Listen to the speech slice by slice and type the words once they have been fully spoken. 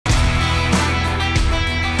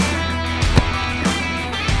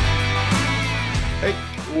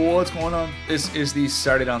What's going on? This is the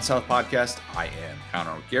Saturday Down South podcast. I am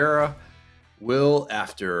Conner Weigman. Will,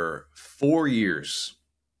 after 4 years,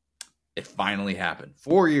 it finally happened.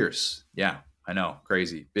 4 years. Yeah, I know.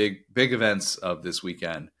 Crazy. Big events of this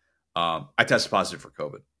weekend. I tested positive for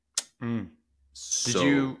COVID. So, did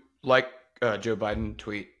you like Joe Biden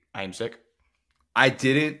tweet, "I am sick"? I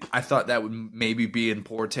didn't. I thought that would maybe be in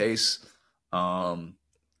poor taste.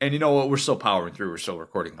 And you know what? We're still powering through. We're still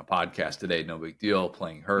recording a podcast today. No big deal.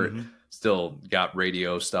 Playing hurt. Still got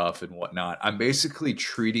radio stuff and whatnot. I'm basically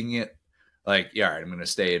treating it like, yeah, all right, I'm going to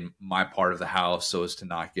stay in my part of the house so as to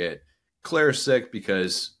not get Claire sick,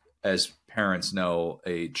 because as parents know,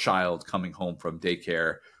 a child coming home from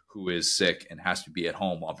daycare who is sick and has to be at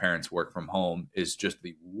home while parents work from home is just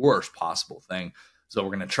the worst possible thing. So we're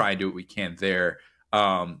going to try and do what we can there.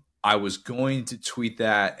 I was going to tweet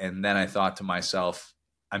that, and then I thought to myself,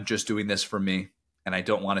 I'm just doing this for me, and I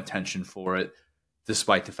don't want attention for it,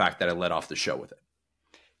 despite the fact that I let off the show with it.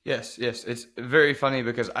 Yes. It's very funny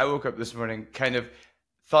because I woke up this morning kind of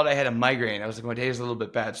thought I had a migraine. I was like, my day is a little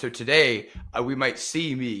bit bad. So today we might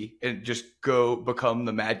see me and just go become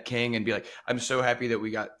the Mad King and be like, I'm so happy that we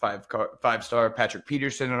got five-star Patrick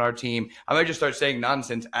Peterson on our team. I might just start saying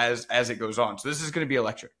nonsense as it goes on. So this is going to be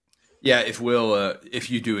electric. Yeah, if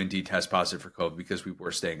you do indeed test positive for COVID, because we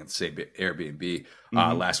were staying at the same Airbnb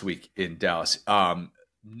last week in Dallas,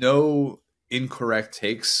 no incorrect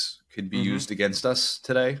takes can be used against us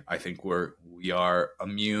today. I think we are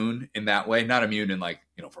immune in that way. Not immune in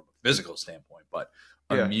from a physical standpoint, but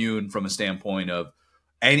immune from a standpoint of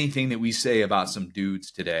anything that we say about some dudes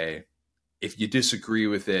today. If you disagree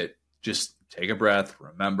with it, just take a breath.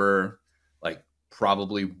 Remember,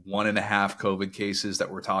 probably 1.5 COVID cases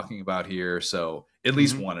that we're talking about here. So at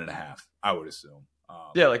least 1.5, I would assume.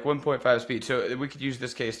 1.5 speed. So we could use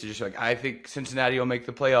this case to just I think Cincinnati will make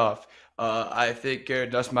the playoff. I think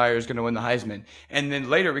Garrett Nussmeier is going to win the Heisman. And then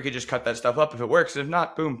later we could just cut that stuff up if it works. If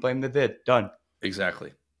not, boom, blame the vid. Done.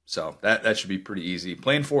 Exactly. So that should be pretty easy.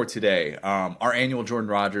 Plan for today, our annual Jordan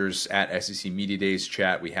Rodgers at SEC Media Days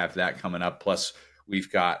chat. We have that coming up. Plus,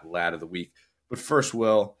 we've got Lad of the Week. But first,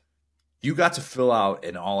 Will, you got to fill out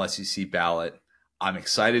an all-SEC ballot. I'm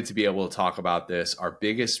excited to be able to talk about this. Our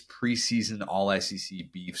biggest preseason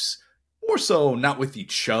all-SEC beefs, more so not with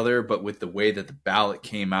each other, but with the way that the ballot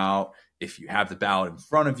came out. If you have the ballot in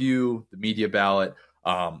front of you, the media ballot,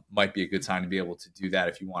 might be a good time to be able to do that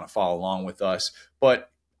if you want to follow along with us.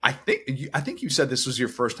 But I think you said this was your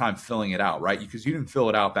first time filling it out, right? Because you didn't fill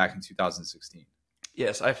it out back in 2016.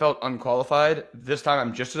 Yes, I felt unqualified. This time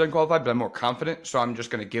I'm just as unqualified, but I'm more confident, so I'm just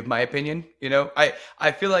going to give my opinion.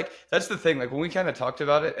 I feel like that's the thing. When we kind of talked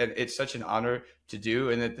about it, and it's such an honor to do,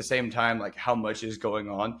 and at the same time, how much is going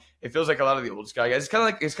on, it feels like a lot of the old Sky guys. It's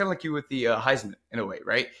kind of like you with the Heisman in a way,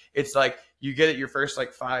 right? It's like you get it your first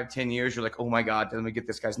 5-10 years. You're like, oh my god, let me get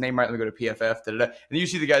this guy's name right. Let me go to PFF. And then you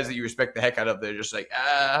see the guys that you respect the heck out of. They're just like,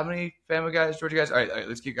 how many Family guys, Georgia guys? All right,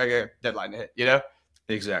 let's keep. I got a deadline to hit.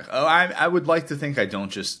 Exactly. Oh, I would like to think I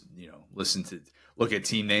don't just look at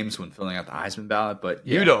team names when filling out the Heisman ballot, but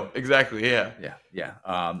you don't exactly. Yeah.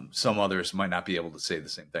 Some others might not be able to say the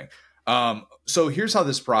same thing. So here's how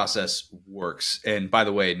this process works. And by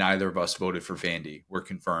the way, neither of us voted for Vandy. We're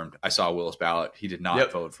confirmed. I saw Will's ballot. He did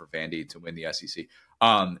not vote for Vandy to win the SEC.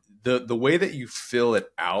 The way that you fill it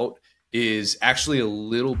out is actually a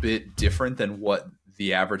little bit different than what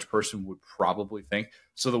the average person would probably think.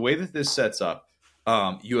 So the way that this sets up,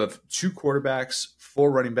 you have 2 quarterbacks,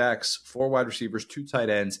 4 running backs, 4 wide receivers, 2 tight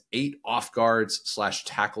ends, 8 off guards /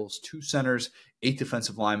 tackles, 2 centers, 8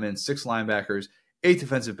 defensive linemen, 6 linebackers, 8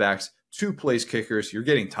 defensive backs, 2 place kickers. You're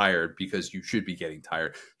getting tired because you should be getting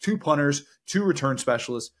tired. 2 punters, 2 return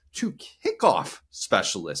specialists, 2 kickoff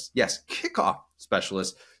specialists. Yes, kickoff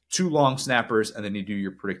specialists, 2 long snappers, and then you do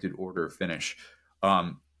your predicted order of finish.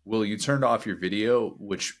 Will, you turned off your video,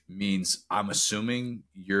 which means I'm assuming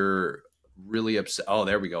you're really upset. Oh,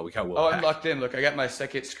 there we go. We got Will back. I'm locked in. Look, I got my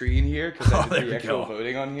second screen here because I did the actual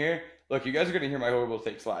voting on here. Look, you guys are going to hear my horrible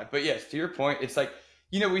takes live. But yes, to your point, it's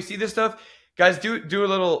we see this stuff. Guys, do a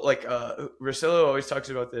little, Russillo always talks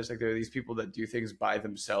about this. There are these people that do things by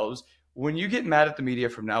themselves. When you get mad at the media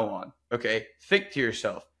from now on, okay, think to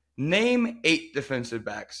yourself, name 8 defensive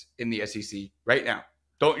backs in the SEC right now.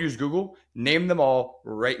 Don't use Google. Name them all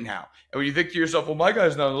right now. And when you think to yourself, well, my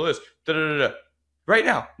guy's not on the list, right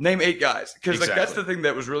now, name 8 guys. Because that's the thing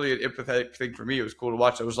that was really an empathetic thing for me. It was cool to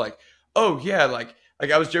watch. I was like, oh yeah,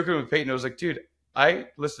 I was joking with Peyton. I was like, dude, I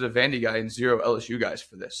listed a Vandy guy and 0 LSU guys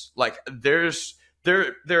for this. There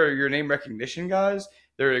are your name recognition guys.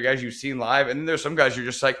 There are guys you've seen live, and then there's some guys you're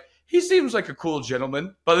just like, he seems like a cool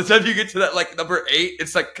gentleman. By the time you get to that number 8,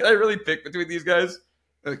 it's like, can I really pick between these guys?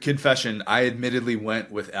 Confession, I admittedly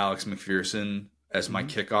went with Alex McPherson as my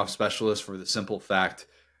kickoff specialist for the simple fact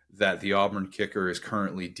that the Auburn kicker is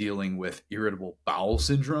currently dealing with irritable bowel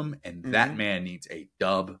syndrome, and that man needs a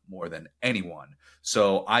dub more than anyone.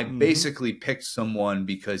 So I basically picked someone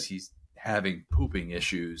because he's having pooping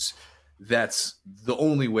issues. That's the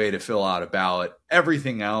only way to fill out a ballot.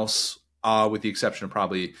 Everything else, with the exception of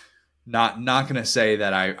probably not going to say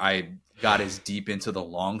that I got as deep into the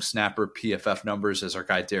long snapper PFF numbers as our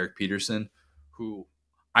guy Derek Peterson, who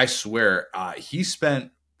I swear he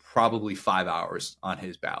spent probably 5 hours on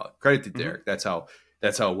his ballot. Credit to Derek. That's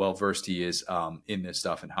how well versed he is in this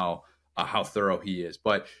stuff and how thorough he is.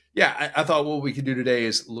 But yeah, I thought what we could do today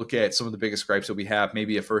is look at some of the biggest gripes that we have.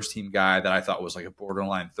 Maybe a first team guy that I thought was like a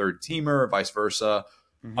borderline third teamer, vice versa.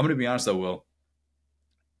 I'm going to be honest though, Will.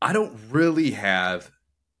 I don't really have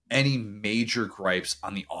any major gripes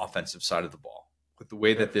on the offensive side of the ball with the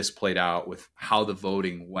way that this played out, with how the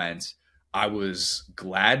voting went. I was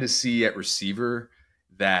glad to see at receiver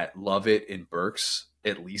that Lovett and Burks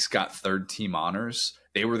at least got third team honors.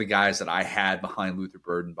 They were the guys that I had behind Luther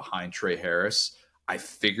Burden, behind Trey Harris. I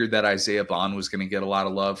figured that Isaiah Bond was going to get a lot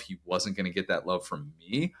of love. He wasn't going to get that love from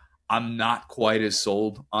me. I'm not quite as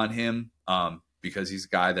sold on him because he's a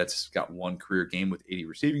guy that's got one career game with 80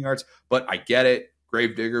 receiving yards, but I get it.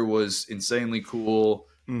 Gravedigger was insanely cool.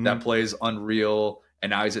 That play is unreal.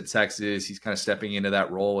 And now he's at Texas. He's kind of stepping into that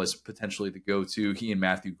role as potentially the go-to. He and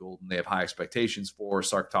Matthew Golden, they have high expectations for.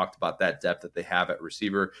 Sark talked about that depth that they have at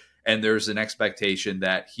receiver. And there's an expectation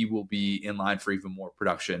that he will be in line for even more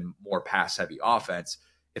production, more pass-heavy offense.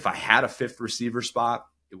 If I had a fifth receiver spot,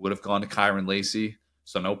 it would have gone to Kyron Lacey.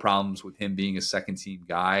 So no problems with him being a second-team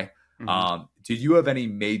guy. Did you have any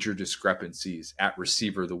major discrepancies at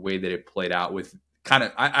receiver, the way that it played out with kind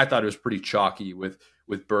of, I thought it was pretty chalky with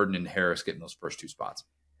Burden and Harris getting those first two spots?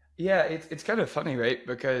 Yeah, it's kind of funny, right?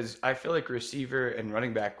 Because I feel like receiver and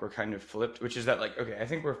running back were kind of flipped, which is that, like, okay, I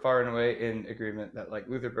think we're far and away in agreement that, like,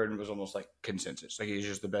 Luther Burden was almost like consensus. Like, he's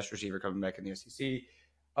just the best receiver coming back in the SEC.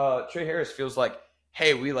 Trey Harris feels like,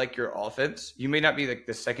 hey, we like your offense. You may not be like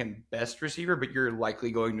the second best receiver, but you're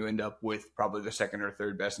likely going to end up with probably the second or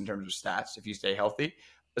third best in terms of stats if you stay healthy.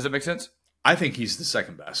 Does that make sense? I think he's the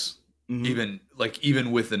second best.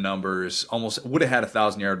 Even with the numbers, almost would have had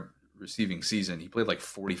 1,000-yard receiving season. He played like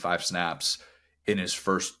 45 snaps in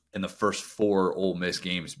the first 4 Ole Miss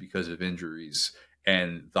games because of injuries.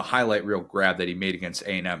 And the highlight reel grab that he made against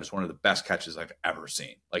A&M is one of the best catches I've ever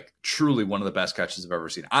seen. Like, truly one of the best catches I've ever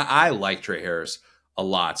seen. I like Trey Harris a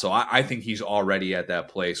lot. So I think he's already at that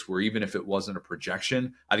place where even if it wasn't a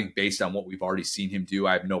projection, I think based on what we've already seen him do,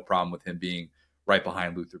 I have no problem with him being right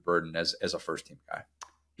behind Luther Burden as a first-team guy.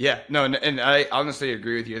 Yeah, no, and I honestly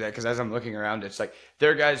agree with you that, because as I'm looking around, it's like there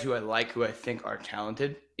are guys who I like, who I think are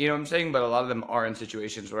talented, you know what I'm saying? But a lot of them are in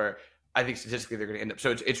situations where I think statistically they're going to end up.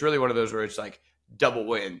 So it's really one of those where it's like double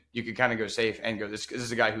win. You could kind of go safe and go, this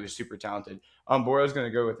is a guy who is super talented. Boro's going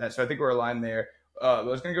to go with that. So I think we're aligned there. What I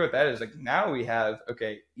was going to go with that is, like, now we have,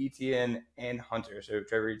 okay, Etienne and Hunter. So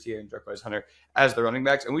Trevor Etienne, Jarquez Hunter as the running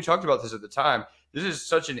backs. And we talked about this at the time. This is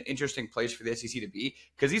such an interesting place for the SEC to be,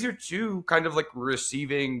 because these are two kind of like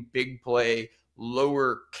receiving big play,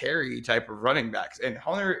 lower carry type of running backs. And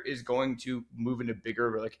Hunter is going to move into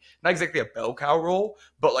bigger, like, not exactly a bell cow role,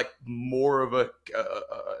 but like more of a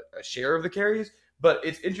share of the carries. But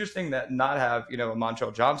it's interesting that not have, a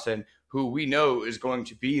Montrell Johnson, who we know is going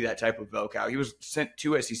to be that type of bell cow. He was sent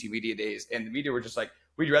to SEC media days, and the media were just like,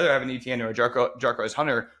 we'd rather have an Etienne or a Jarquez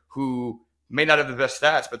Hunter who may not have the best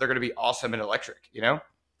stats, but they're going to be awesome and electric,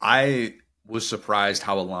 I was surprised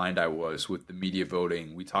how aligned I was with the media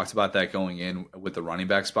voting. We talked about that going in with the running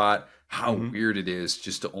back spot, how weird it is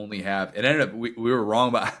just to only have, it ended up, we were wrong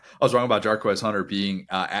about, I was wrong about Jarquez Hunter being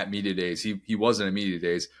at media days. He wasn't at media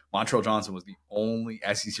days. Montrell Johnson was the only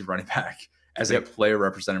SEC running back as a player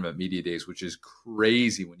representative at media days, which is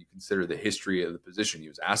crazy when you consider the history of the position. He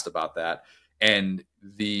was asked about that. And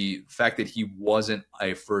the fact that he wasn't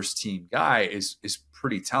a first team guy is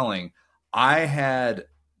pretty telling. I had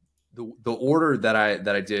the order that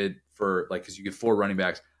I did for, like, because you get 4 running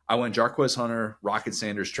backs. I went Jarquez Hunter, Rocket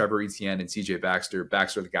Sanders, Trevor Etienne, and CJ Baxter.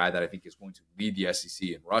 Baxter, the guy that I think is going to lead the SEC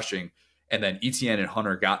in rushing. And then Etienne and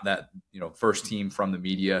Hunter got that, first team from the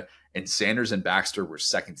media, and Sanders and Baxter were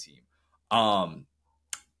second team.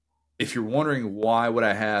 If you're wondering why would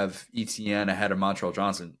I have Etienne ahead of Montrell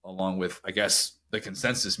Johnson, along with, I guess, the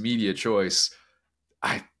consensus media choice,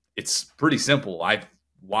 it's pretty simple. I've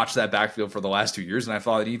watched that backfield for the last 2 years, and I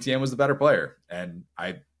thought that Etienne was the better player, and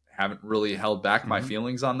I haven't really held back my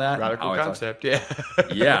feelings on that. Radical concept, yeah.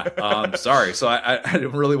 Yeah. Sorry. So I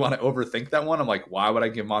didn't really want to overthink that one. I'm like, why would I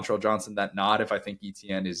give Montreal Johnson that nod if I think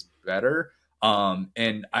ETN is better?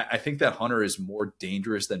 And I think that Hunter is more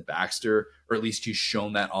dangerous than Baxter, or at least he's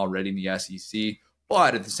shown that already in the SEC.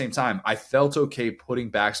 But at the same time, I felt okay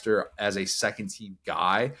putting Baxter as a second team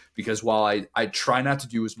guy, because while I try not to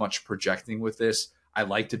do as much projecting with this, I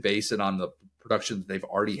like to base it on the production that they've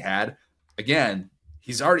already had. Again,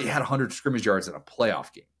 he's already had 100 scrimmage yards in a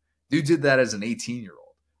playoff game. Dude did that as an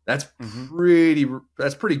 18-year-old. That's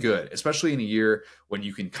pretty good, especially in a year when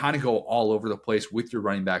you can kind of go all over the place with your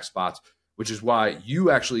running back spots, which is why you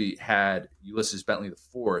actually had Ulysses Bentley the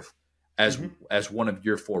fourth as one of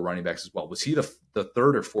your 4 running backs as well. Was he the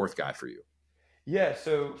third or fourth guy for you? Yeah,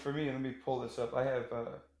 so for me, let me pull this up. I have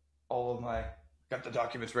all of my got the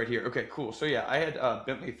documents right here. Okay, cool. So yeah, I had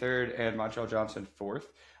Bentley third and Montreal Johnson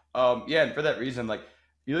fourth. Yeah, and for that reason, like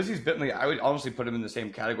Ulysses Bentley, I would honestly put him in the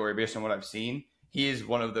same category based on what I've seen. He is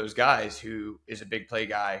one of those guys who is a big play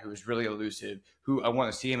guy, who is really elusive, who I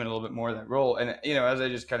want to see him in a little bit more of that role. And, as I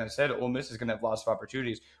just kind of said, Ole Miss is going to have lots of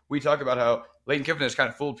opportunities. We talk about how Lane Kiffin has kind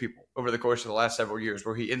of fooled people over the course of the last several years,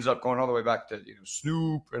 where he ends up going all the way back to,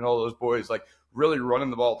 Snoop and all those boys, like really running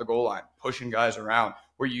the ball at the goal line, pushing guys around,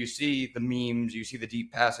 where you see the memes, you see the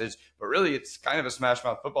deep passes, but really it's kind of a smash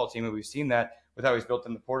mouth football team. And we've seen that with how he's built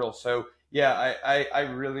in the portal. So yeah, I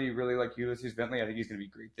really, really like Ulysses Bentley. I think he's going to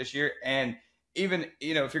be great this year. And even,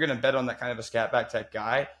 if you're going to bet on that kind of a scat back type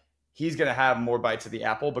guy, he's going to have more bites of the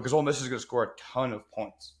apple, because Ole Miss is going to score a ton of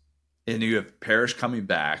points. And you have Parrish coming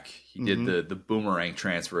back. He did the boomerang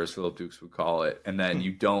transfer, as Philip Dukes would call it. And then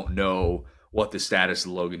you don't know what the status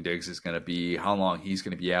of Logan Diggs is going to be, how long he's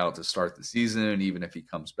going to be out to start the season, even if he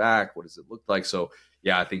comes back, what does it look like? So,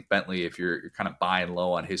 yeah, I think Bentley, if you're kind of buying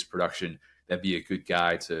low on his production, that'd be a good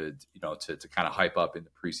guy to kind of hype up in the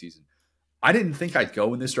preseason. I didn't think I'd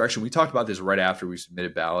go in this direction. We talked about this right after we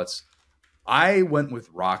submitted ballots. I went with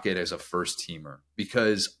Rocket as a first teamer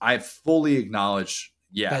because I fully acknowledge.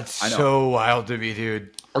 Yeah, that's so wild to me,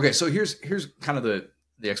 dude. Okay, so here's kind of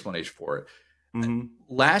the explanation for it.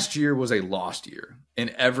 Last year was a lost year in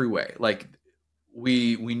every way. Like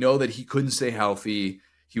we know that he couldn't stay healthy.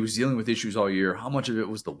 He was dealing with issues all year. How much of it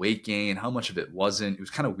was the weight gain? How much of it wasn't? It was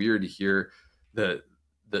kind of weird to hear the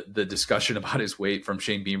discussion about his weight from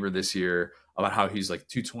Shane Beamer this year, about how he's like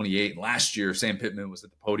 228. And last year, Sam Pittman was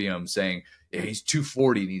at the podium saying, yeah, he's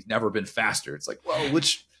 240 and he's never been faster. It's like, well,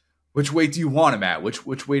 which weight do you want him at?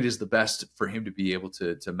 Which weight is the best for him to be able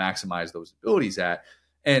to maximize those abilities at?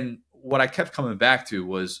 And what I kept coming back to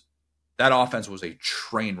was that offense was a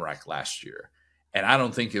train wreck last year. And I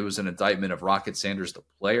don't think it was an indictment of Rocket Sanders, the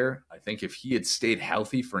player. I think if he had stayed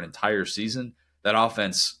healthy for an entire season, that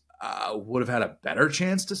offense would have had a better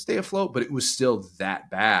chance to stay afloat, but it was still that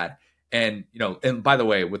bad. And, and by the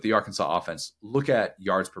way, with the Arkansas offense, look at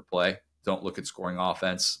yards per play. Don't look at scoring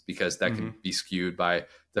offense, because that can be skewed by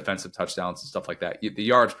defensive touchdowns and stuff like that. The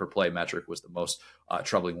yards per play metric was the most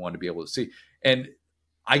troubling one to be able to see. And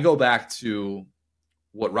I go back to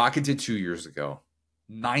what Rocket did 2 years ago,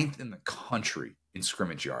 9th in the country in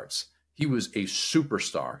scrimmage yards. He was a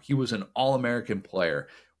superstar. He was an All-American player.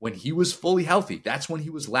 When he was fully healthy, that's when he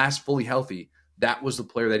was last fully healthy. That was the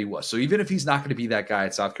player that he was. So even if he's not going to be that guy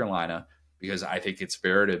at South Carolina, because I think it's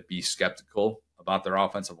fair to be skeptical about their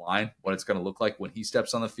offensive line, what it's going to look like when he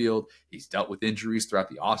steps on the field. He's dealt with injuries throughout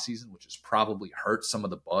the offseason, which has probably hurt some of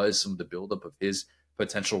the buzz, some of the buildup of his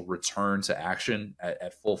potential return to action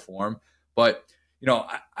at full form. But,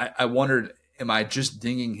 I wondered, am I just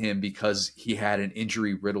dinging him because he had an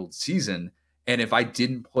injury-riddled season? And if I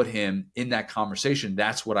didn't put him in that conversation,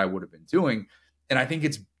 that's what I would have been doing. And I think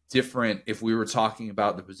it's different if we were talking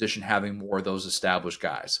about the position having more of those established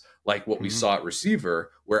guys, like what we saw at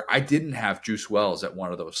receiver, where I didn't have Juice Wells at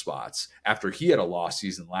one of those spots after he had a lost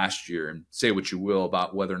season last year. And say what you will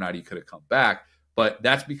about whether or not he could have come back, but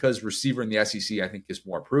that's because receiver in the SEC, I think, is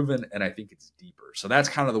more proven, and I think it's deeper. So that's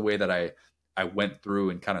kind of the way that I went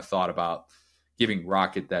through and kind of thought about giving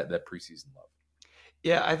Rocket that preseason love.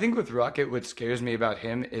 Yeah, I think with Rocket, what scares me about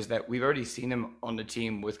him is that we've already seen him on the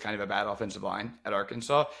team with kind of a bad offensive line at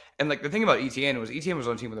Arkansas. And like the thing about ETN was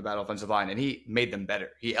on a team with a bad offensive line, and he made them better.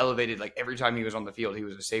 He elevated, like every time he was on the field, he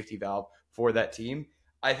was a safety valve for that team.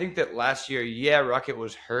 I think that last year, Rocket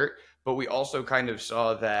was hurt, but we also kind of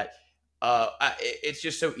saw that it's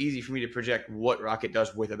just so easy for me to project what Rocket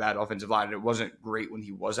does with a bad offensive line. And it wasn't great when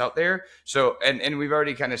he was out there. So, and we've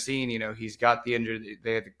already kind of seen, he's got the injury.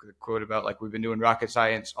 They had the quote about like, we've been doing rocket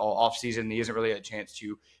science all off season. He hasn't really had a chance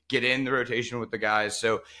to get in the rotation with the guys.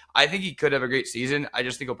 So I think he could have a great season. I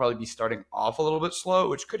just think he'll probably be starting off a little bit slow,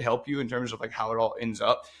 which could help you in terms of like how it all ends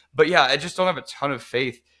up. But yeah, I just don't have a ton of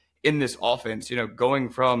faith in this offense, going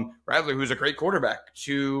from Bradley, who's a great quarterback,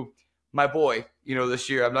 to my boy, this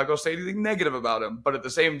year. I'm not going to say anything negative about him, but at the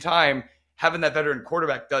same time, having that veteran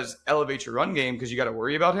quarterback does elevate your run game because you got to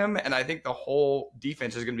worry about him. And I think the whole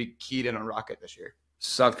defense is going to be keyed in on Rocket this year.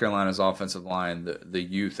 South Carolina's offensive line, the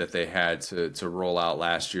youth that they had to roll out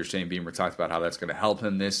last year, Shane Beamer talked about how that's going to help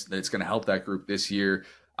him it's going to help that group this year.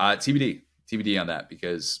 TBD on that,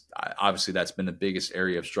 because obviously that's been the biggest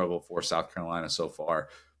area of struggle for South Carolina so far,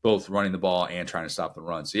 both running the ball and trying to stop the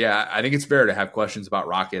run. So yeah, I think it's fair to have questions about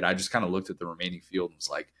Rocket. I just kind of looked at the remaining field and was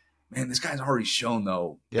like, man, this guy's already shown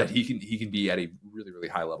though that he can be at a really, really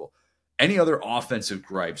high level. Any other offensive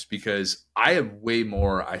gripes? Because I have way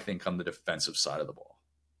more, I think, on the defensive side of the ball.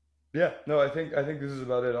 Yeah, no, I think this is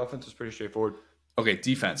about it. Offense is pretty straightforward. Okay,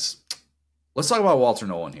 defense. Let's talk about Walter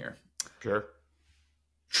Nolan here. Sure.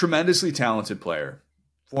 Tremendously talented player,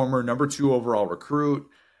 former number 2 overall recruit.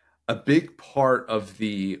 A big part of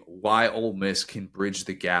the why Ole Miss can bridge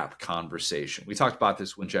the gap conversation. We talked about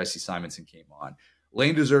this when Jesse Simonson came on.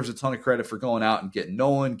 Lane deserves a ton of credit for going out and getting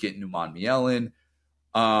Nolan, getting Numan Mielen.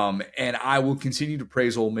 And I will continue to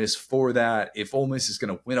praise Ole Miss for that. If Ole Miss is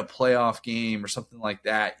going to win a playoff game or something like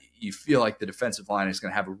that, you feel like the defensive line is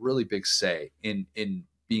going to have a really big say in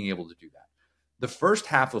being able to do that. The first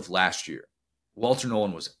half of last year, Walter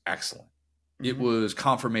Nolan was excellent. It was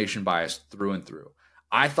confirmation bias through and through.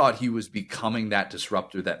 I thought he was becoming that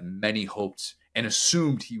disruptor that many hoped and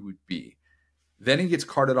assumed he would be. Then he gets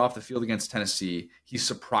carted off the field against Tennessee. He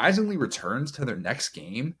surprisingly returns to their next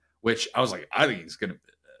game, which I was like, I think he's going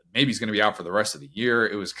to be out for the rest of the year.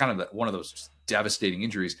 It was kind of one of those devastating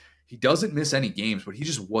injuries. He doesn't miss any games, but he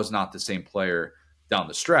just was not the same player down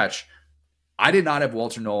the stretch. I did not have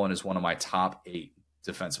Walter Nolan as one of my top 8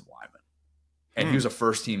 defensive linemen. And he was a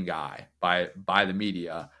first-team guy by the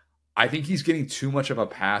media. I think he's getting too much of a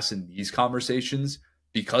pass in these conversations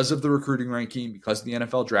because of the recruiting ranking, because of the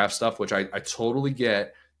NFL draft stuff, which I totally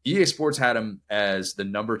get. EA Sports had him as the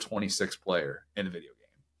number 26 player in the video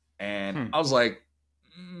game. And I was like,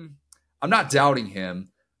 I'm not doubting him,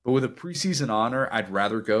 but with a preseason honor, I'd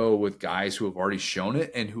rather go with guys who have already shown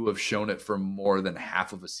it and who have shown it for more than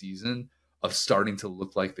half of a season of starting to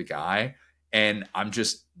look like the guy. And I'm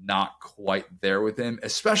just not quite there with him,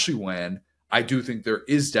 especially when I do think there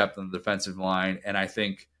is depth on the defensive line. And I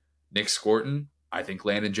think Nick Scorton, I think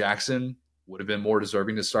Landon Jackson would have been more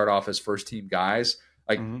deserving to start off as first team guys.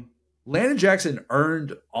 Like Landon Jackson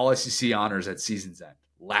earned all SEC honors at season's end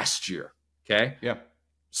last year. Okay. Yeah.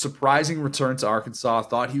 Surprising return to Arkansas.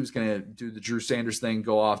 Thought he was going to do the Drew Sanders thing,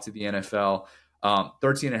 go off to the NFL.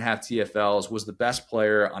 13 and a half TFLs, was the best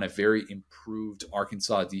player on a very improved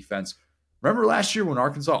Arkansas defense. Remember last year when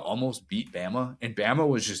Arkansas almost beat Bama and Bama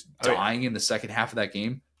was just dying in the second half of that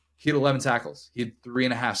game? He had 11 tackles. He had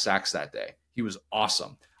 3.5 sacks that day. He was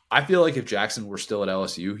awesome. I feel like if Jackson were still at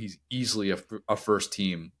LSU, he's easily a first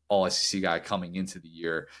team all SEC guy coming into the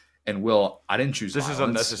year. And Will, I didn't choose this violence. Is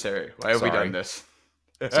unnecessary. Why have we done this?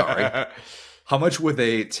 Sorry. How much would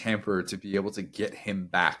they tamper to be able to get him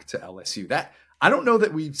back to LSU? That I don't know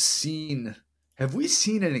that we've seen. Have we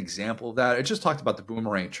seen an example of that? I just talked about the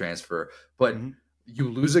boomerang transfer, but you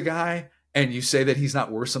lose a guy and you say that he's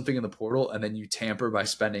not worth something in the portal, and then you tamper by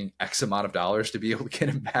spending X amount of dollars to be able to get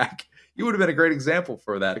him back. You would have been a great example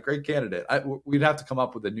for that, a great candidate. We'd have to come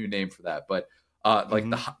up with a new name for that, but like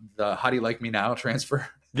the "How do you like me now" transfer.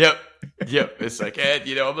 Yep. It's like, Ed,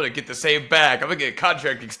 I'm going to get the same back. I'm going to get a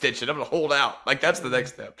contract extension. I'm going to hold out. Like, that's the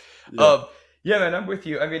next step. Yeah, man, I'm with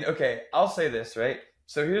you. I mean, okay, I'll say this, right?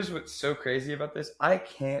 So here's what's so crazy about this. I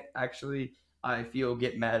can't actually, I feel,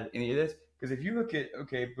 get mad at any of this. Because if you look at,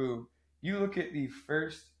 you look at the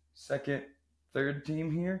first, second, third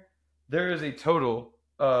team here, there is a total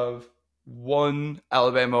of 1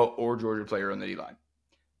 Alabama or Georgia player on the D-line.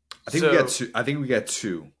 I think we got two. I think we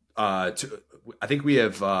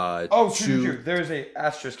have two. There's a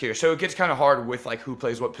asterisk here. So it gets kind of hard with like who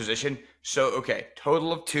plays what position. So, okay,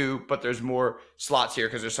 total of 2, but there's more slots here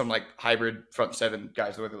because there's some like hybrid front 7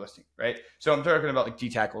 guys the way they're listing, right? So I'm talking about like D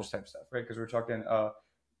tackles type stuff, right? Because we're talking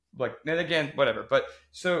and again, whatever. But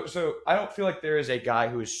so I don't feel like there is a guy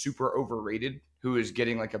who is super overrated who is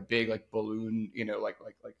getting like a big like balloon,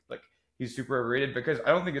 like he's super overrated, because I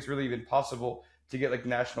don't think it's really even possible to get like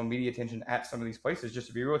national media attention at some of these places. Just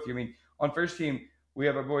to be real with you, I mean, on first team, We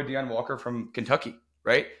have our boy Deion Walker from Kentucky,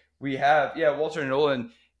 right? We have, Walter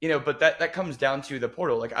Nolan, but that comes down to the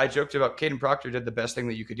portal. Like I joked about, Caden Proctor did the best thing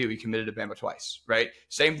that you could do. He committed to Bama twice, right?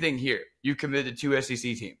 Same thing here. You committed to 2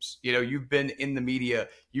 SEC teams. You've been in the media.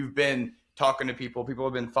 You've been talking to people. People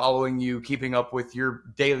have been following you, keeping up with your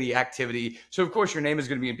daily activity. So, of course, your name is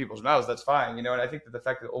going to be in people's mouths. That's fine, And I think that the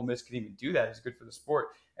fact that Ole Miss can even do that is good for the sport.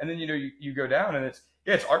 And then, you go down and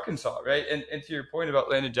it's Arkansas, right? And to your point about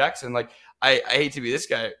Landon Jackson, like, I hate to be this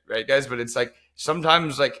guy, right, guys? But it's like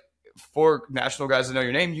sometimes, like, for national guys to know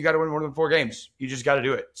your name, you got to win more than 4 games. You just got to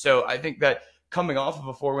do it. So I think that coming off of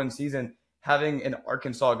a 4-win season, having an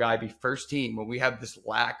Arkansas guy be first team when we have this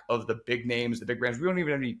lack of the big names, the big brands, we don't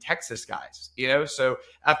even have any Texas guys, So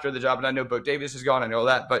after the job, and I know Bo Davis is gone, I know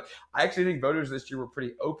that, but I actually think voters this year were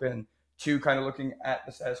pretty open to kind of looking at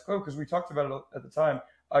the status quo because we talked about it at the time.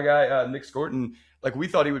 A guy, Nick Scorton, like we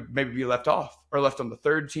thought he would maybe be left off or left on the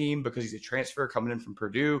 3rd team because he's a transfer coming in from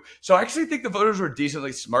Purdue. So I actually think the voters were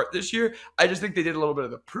decently smart this year. I just think they did a little bit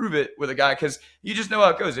of the prove it with a guy because you just know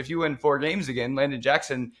how it goes. If you win 4 games again, Landon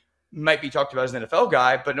Jackson might be talked about as an NFL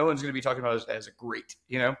guy, but no one's going to be talking about as a great,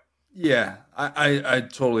 Yeah, I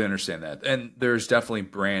totally understand that. And there's definitely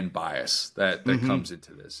brand bias that comes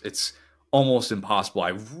into this. It's almost impossible.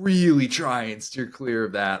 I really try and steer clear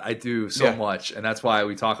of that. I do so much. And that's why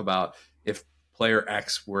we talk about if player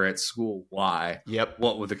X were at school Y,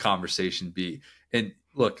 what would the conversation be? And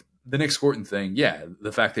look, the Nick Scorton thing,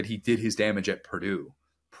 the fact that he did his damage at Purdue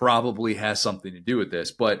probably has something to do with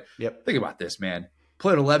this. But think about this, man.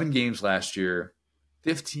 Played 11 games last year,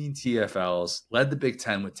 15 TFLs, led the Big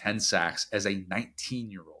Ten with 10 sacks as a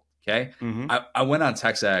 19-year-old. Okay. I went on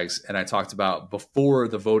TexAgs and I talked about before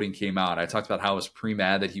the voting came out, I talked about how I was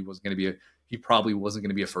pre-mad that he probably wasn't going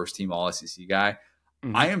to be a first team all SEC guy.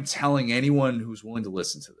 I am telling anyone who's willing to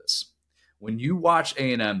listen to this, when you watch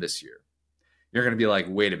A&M this year, you're going to be like,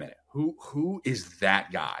 wait a minute, who is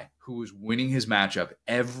that guy who is winning his matchup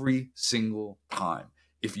every single time?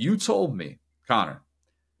 If you told me, Connor,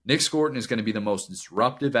 Nick Scorton is going to be the most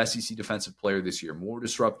disruptive SEC defensive player this year, more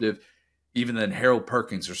disruptive even than Harold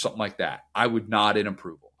Perkins or something like that, I would nod in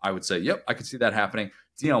approval. I would say, yep, I could see that happening.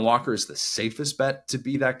 Deion Walker is the safest bet to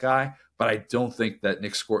be that guy, but I don't think that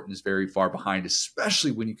Nick Scorton is very far behind,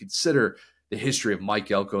 especially when you consider the history of Mike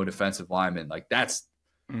Elko, defensive lineman. Like that's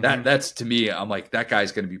to me, I'm like, that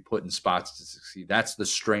guy's going to be put in spots to succeed. That's the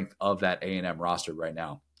strength of that A&M roster right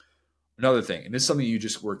now. Another thing, and this is something you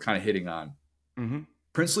just were kind of hitting on.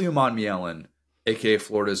 Princely Umanmielen, a.k.a.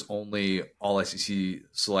 Florida's only all-SEC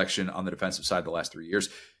selection on the defensive side the last 3 years,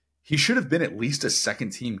 he should have been at least a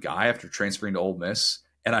second-team guy after transferring to Ole Miss.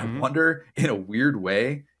 And I wonder, in a weird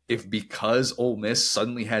way, if because Ole Miss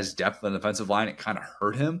suddenly has depth on the defensive line, it kind of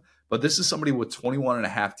hurt him. But this is somebody with 21 and a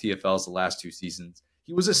half TFLs the last 2 seasons.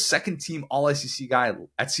 He was a second-team all-SEC guy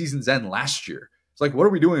at season's end last year. It's like, what are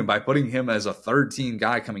we doing by putting him as a third-team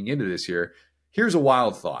guy coming into this year? Here's a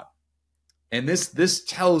wild thought. And this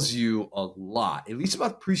tells you a lot, at least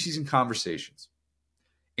about preseason conversations,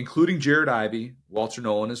 including Jared Ivey, Walter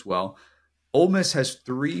Nolan as well. Ole Miss has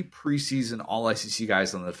 3 preseason all-SEC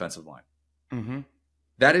guys on the defensive line.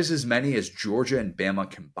 That is as many as Georgia and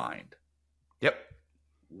Bama combined.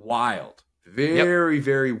 Wild. Very,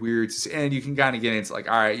 very weird. And you can kind of get into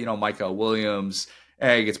like, all right, Micah Williams,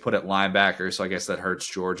 he gets put at linebacker, so I guess that hurts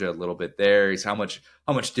Georgia a little bit there. He's how much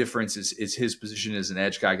difference is his position as an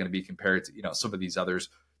edge guy going to be compared to some of these others?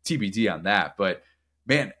 TBD on that. But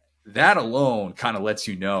man, that alone kind of lets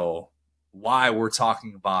you know why we're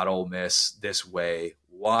talking about Ole Miss this way,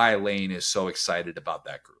 why Lane is so excited about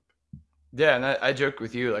that group. Yeah, and I joked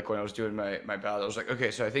with you like when I was doing my ballot. I was like,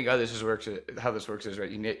 okay, so I think how this works is right.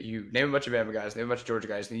 You name a bunch of Bama guys, name a bunch of Georgia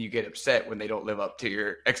guys, then you get upset when they don't live up to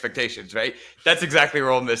your expectations, right? That's exactly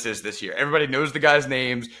where Ole Miss is this year. Everybody knows the guys'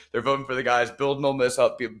 names. They're voting for the guys, building Ole Miss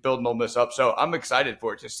up. So I'm excited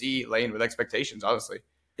for it to see Lane with expectations, honestly.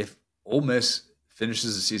 If Ole Miss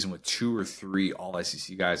finishes the season with 2 or 3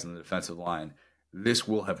 all-SEC guys on the defensive line, this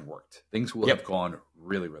will have worked. Things will have gone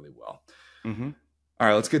really, really well. All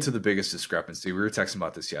right, let's get to the biggest discrepancy. We were texting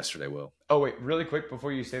about this yesterday, Will. Oh, wait, really quick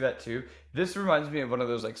before you say that too. This reminds me of one of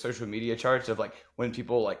those like social media charts of like when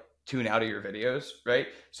people like tune out of your videos, right?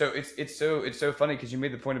 So it's so funny because you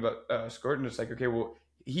made the point about Scorton. It's like, okay, well,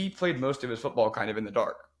 he played most of his football kind of in the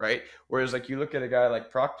dark, right? Whereas like you look at a guy like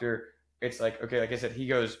Proctor, it's like, okay, like I said, he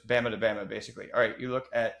goes Bama to Bama basically. All right, you look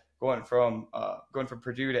at going from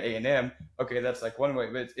Purdue to A&M. Okay, that's like one way,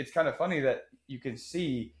 but it's kind of funny that you can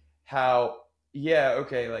see how. Yeah,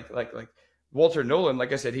 okay, like Walter Nolan,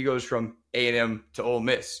 like I said, he goes from A&M to Ole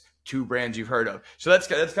Miss. two brands you've heard of. So that's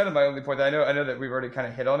kind of my only point. I know that we've already kind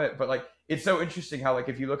of hit on it, but like it's so interesting how like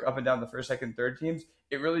if you look up and down the first, second, third teams,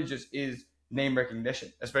 it really just is name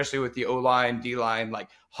recognition, especially with the O-line, D-line, like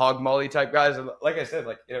hog molly type guys. And like I said,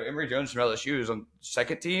 like Emory Jones from LSU is on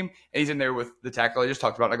second team, and he's in there with the tackle I just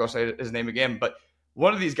talked about. I'm not going to say his name again, but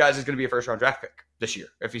one of these guys is going to be a first-round draft pick this year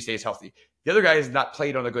if he stays healthy. The other guy has not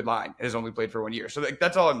played on a good line and has only played for 1 year. So like,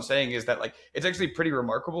 that's all I'm saying is that like it's actually pretty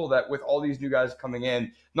remarkable that with all these new guys coming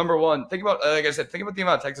in, number one, think about like I said, think about the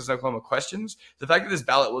amount of Texas and Oklahoma questions. The fact that this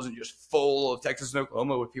ballot wasn't just full of Texas and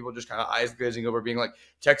Oklahoma with people just kind of eyes glazing over, being like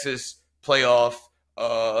Texas playoff,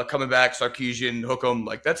 coming back, Sarkisian, hook 'em.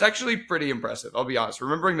 Like that's actually pretty impressive. I'll be honest.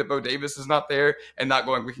 Remembering that Bo Davis is not there and not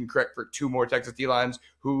going, we can correct for two more Texas D lines.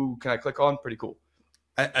 Who can I click on? Pretty cool.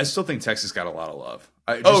 I still think Texas got a lot of love.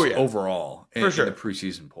 Overall in the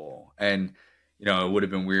preseason poll. And, it would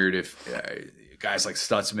have been weird if guys like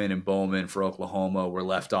Stutzman and Bowman for Oklahoma were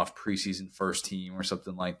left off preseason first team or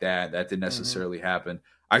something like that. That didn't necessarily happen.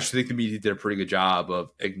 I actually think the media did a pretty good job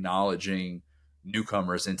of acknowledging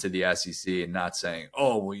newcomers into the SEC and not saying,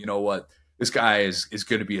 oh, well, you know what? This guy is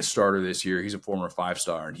going to be a starter this year. He's a former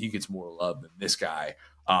 5-star and he gets more love than this guy.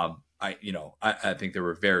 I think there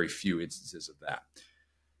were very few instances of that.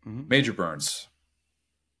 Mm-hmm. Major Burns,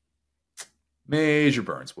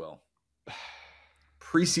 Will.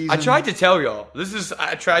 Preseason. I tried to tell y'all.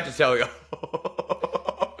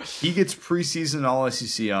 He gets preseason All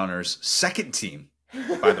SEC honors, second team,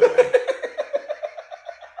 by the way.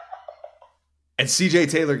 And CJ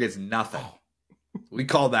Taylor gets nothing. We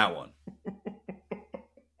called that one.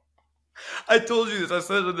 I told you this. I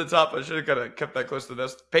said it at the top. I should have kind of kept that close to the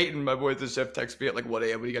vest. Peyton, my boy at the shift, texted me at like 1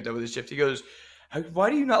 a.m. when he got done with his shift. He goes, why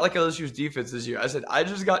do you not like LSU's defense this year? I said, I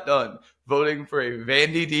just got done voting for a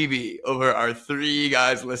Vandy DB over our three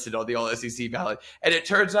guys listed on the All-SEC ballot. And it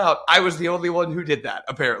turns out I was the only one who did that,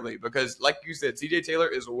 apparently. Because, like you said, CJ Taylor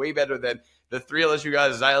is way better than the three LSU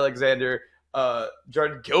guys, Zy Alexander,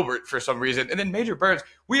 Jordan Gilbert for some reason. And then Major Burns.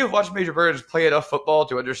 We have watched Major Burns play enough football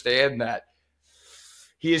to understand that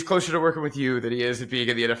he is closer to working with you than he is at being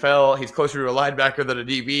in the NFL. He's closer to a linebacker than a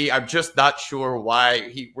DB. I'm just not sure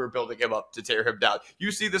why we're building him up to tear him down.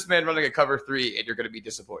 You see this man running a cover 3, and you're going to be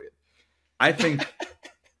disappointed. I think,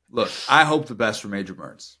 look, I hope the best for Major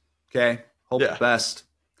Burns. Okay? Hope the best.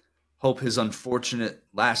 Hope his unfortunate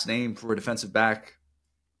last name for a defensive back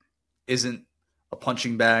isn't a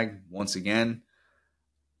punching bag once again.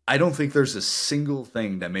 I don't think there's a single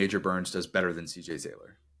thing that Major Burns does better than CJ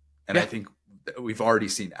Taylor. And I think we've already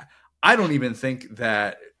seen that. I don't even think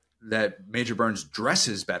that Major Burns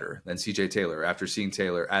dresses better than CJ Taylor after seeing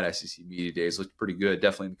Taylor at SEC Media Days. Looked pretty good.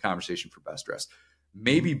 Definitely in the conversation for best dressed.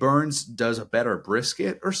 Maybe Burns does a better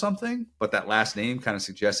brisket or something, but that last name kind of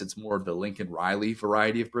suggests it's more of the Lincoln Riley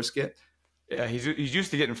variety of brisket. Yeah, he's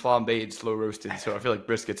used to getting flambéed, slow roasted, so I feel like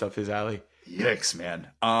brisket's up his alley. Yikes, man.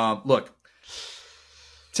 Look,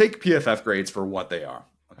 take PFF grades for what they are,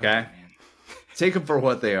 okay? Take them for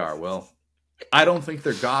what they are, Will. I don't think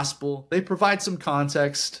they're gospel. They provide some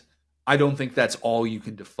context. I don't think that's all you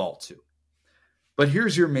can default to. But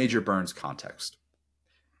here's your Major Burns context.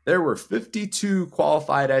 There were 52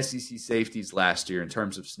 qualified SEC safeties last year in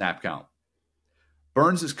terms of snap count.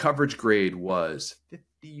 Burns' coverage grade was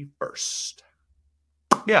 51st.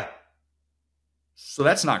 Yeah. So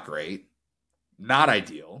that's not great. Not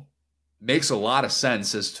ideal. Makes a lot of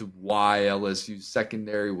sense as to why LSU's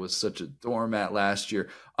secondary was such a doormat last year.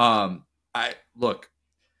 Look,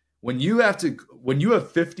 when you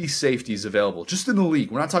have 50 safeties available just in the league,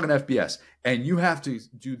 we're not talking FBS, and you have to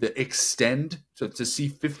do the extend to see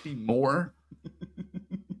 50 more.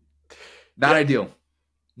 Not ideal.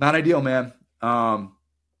 Not ideal, man.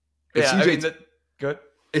 If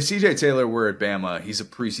CJ Taylor were at Bama, he's a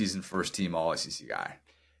preseason first team All SEC guy.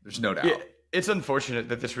 There's no doubt. Yeah, it's unfortunate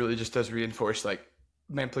that this really just does reinforce, like,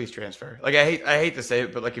 man, please transfer. Like, I hate to say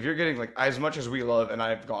it, but like, if you're getting like as much as we love, and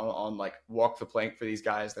I've gone on like walk the plank for these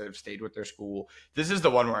guys that have stayed with their school, this is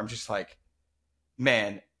the one where I'm just like,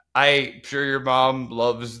 man, I'm sure your mom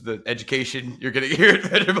loves the education you're getting here at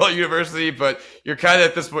Vanderbilt University, but you're kind of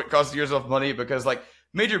at this point costing yourself money because like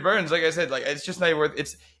Major Burns, like I said, like it's just not worth.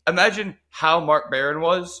 It's imagine how Mark Barron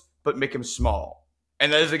was, but make him small.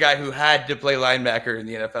 And that is a guy who had to play linebacker in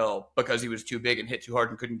the NFL because he was too big and hit too hard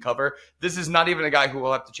and couldn't cover. This is not even a guy who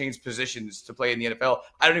will have to change positions to play in the NFL.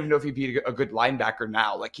 I don't even know if he'd be a good linebacker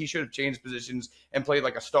now. Like, he should have changed positions and played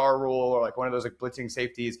like a star role or like one of those like blitzing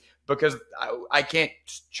safeties because I can't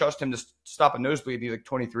trust him to stop a nosebleed. He's like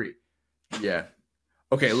 23. Yeah.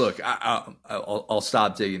 Okay, look, I'll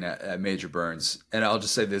stop digging at Major Burns, and I'll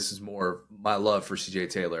just say this is more my love for CJ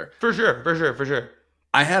Taylor. For sure.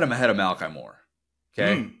 I had him ahead of Malachi Moore.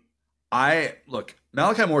 Okay.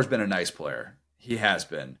 Malachi Moore's been a nice player. He has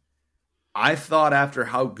been. I thought after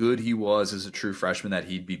how good he was as a true freshman that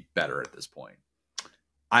he'd be better at this point.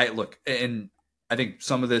 And I think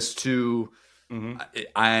some of this too,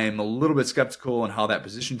 I'm a little bit skeptical on how that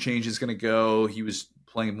position change is going to go. He was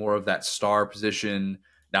playing more of that star position.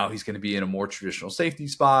 Now he's going to be in a more traditional safety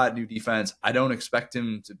spot, new defense. I don't expect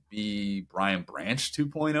him to be Brian Branch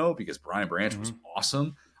 2.0 because Brian Branch was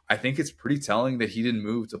awesome. I think it's pretty telling that he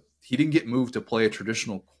didn't get moved to play a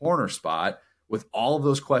traditional corner spot with all of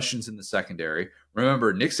those questions in the secondary.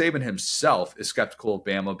 Remember, Nick Saban himself is skeptical of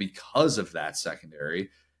Bama because of that secondary.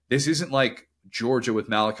 This isn't like Georgia with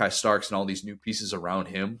Malachi Starks and all these new pieces around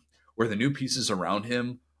him, where the new pieces around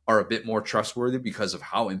him are a bit more trustworthy because of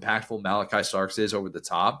how impactful Malachi Starks is over the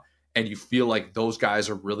top, and you feel like those guys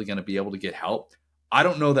are really going to be able to get help. I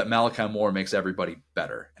don't know that Malachi Moore makes everybody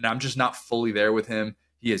better, and I'm just not fully there with him.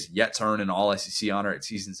 He has yet to earn an All-SEC honor at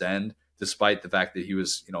season's end, despite the fact that he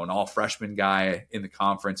was, an all-freshman guy in the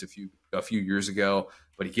conference a few years ago.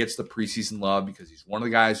 But he gets the preseason love because he's one of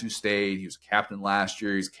the guys who stayed. He was captain last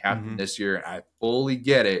year. He's captain this year. And I fully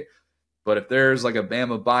get it. But if there's like a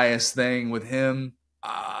Bama bias thing with him,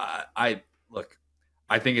 I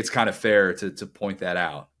think it's kind of fair to point that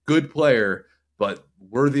out. Good player, but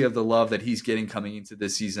worthy of the love that he's getting coming into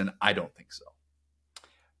this season, I don't think so.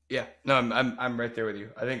 Yeah, no, I'm right there with you.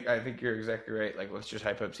 I think you're exactly right. Like, let's just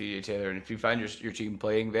hype up CJ Taylor, and if you find your team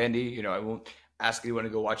playing Vandy, I won't ask anyone to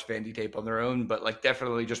go watch Vandy tape on their own, but like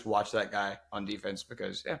definitely just watch that guy on defense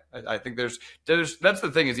because I think there's that's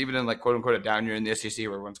the thing is even in like quote unquote a down year in the SEC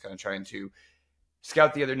where everyone's kind of trying to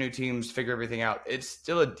scout the other new teams, figure everything out. It's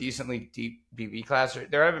still a decently deep BB class.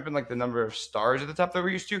 There haven't been like the number of stars at the top that we're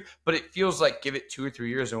used to, but it feels like give it 2 or 3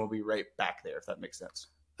 years and we'll be right back there if that makes sense.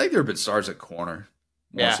 I think there have been stars at corner.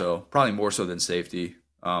 Probably more so than safety.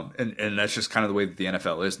 And that's just kind of the way that the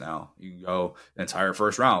NFL is now. You can go an entire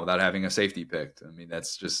first round without having a safety picked. I mean,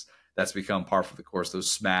 that's become par for the course.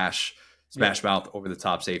 Those smash mouth over the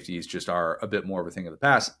top safeties just are a bit more of a thing of the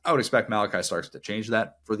past. I would expect Malachi Starks to change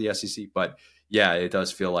that for the SEC, but yeah, it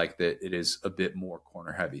does feel like that it is a bit more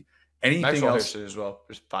corner heavy. Anything Maxwell else as well?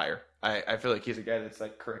 Just fire. I feel like he's a guy that's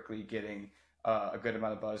like correctly getting a good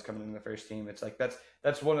amount of buzz coming in the first team. It's like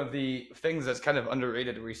that's one of the things that's kind of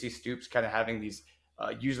underrated where you see Stoops kind of having these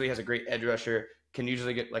usually has a great edge rusher, can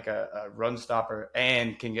usually get like a run stopper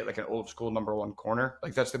and can get like an old school number one corner.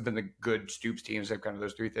 Like that's been the good Stoops teams have kind of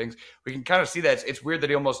those three things. We can kind of see that it's weird that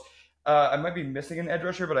he almost I might be missing an edge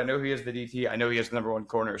rusher, but I know he has the DT. I know he has the number one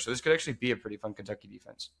corner. So this could actually be a pretty fun Kentucky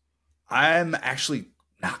defense. I'm actually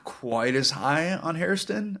not quite as high on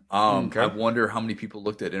Hairston. I wonder how many people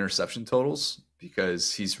looked at interception totals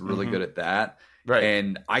because he's really good at that. Right.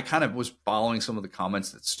 And I kind of was following some of the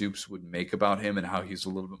comments that Stoops would make about him and how he's a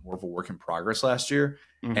little bit more of a work in progress last year.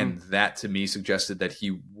 And that to me suggested that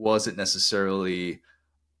he wasn't necessarily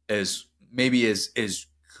as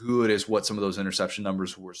good as what some of those interception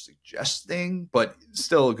numbers were suggesting, but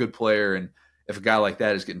still a good player. And if a guy like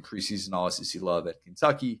that is getting preseason All-SEC love at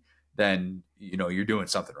Kentucky, then you're doing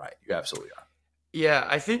something right. You absolutely are. Yeah,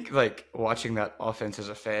 I think like watching that offense as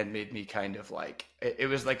a fan made me kind of like it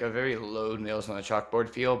was like a very low nails on the chalkboard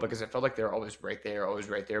feel because it felt like they're always right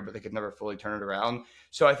there, but they could never fully turn it around.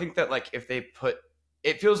 So I think that like if they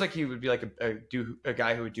it feels like he would be like a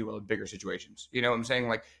guy who would do well in bigger situations. You know what I'm saying?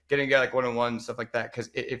 Like getting a guy like 1-on-1 stuff like that because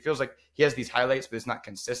it feels like he has these highlights, but it's not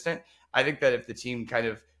consistent. I think that if the team kind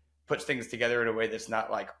of puts things together in a way that's not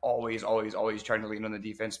like always trying to lean on the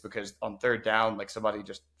defense because on third down, like somebody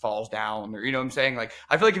just falls down or, you know what I'm saying? Like,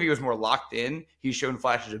 I feel like if he was more locked in, he's shown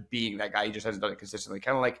flashes of being that guy. He just hasn't done it consistently.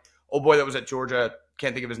 Kind of like old boy that was at Georgia.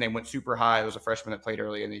 Can't think of his name, went super high. It was a freshman that played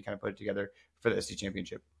early and then he kind of put it together for the SEC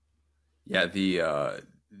championship. Yeah. The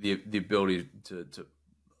ability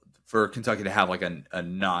for Kentucky to have like a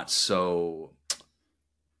not so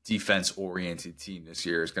defense-oriented team this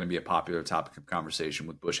year is going to be a popular topic of conversation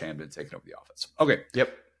with Bush Hampton taking over the offense. Okay.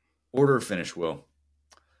 Yep. Order of finish, Will.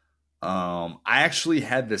 I actually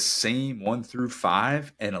had the same 1 through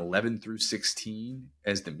 5 and 11 through 16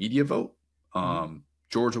 as the media vote.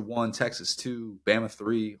 Georgia 1, Texas 2, Bama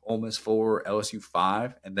 3, Ole Miss 4, LSU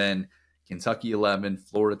 5, and then Kentucky 11,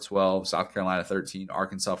 Florida 12, South Carolina 13,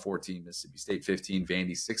 Arkansas 14, Mississippi State 15,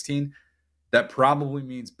 Vandy 16. That probably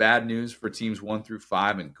means bad news for teams 1 through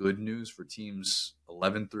 5 and good news for teams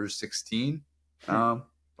 11 through 16. I'm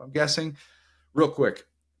guessing. Real quick,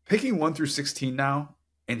 picking 1 through 16 now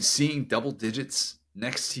and seeing double digits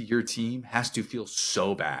next to your team has to feel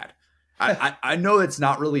so bad. I know it's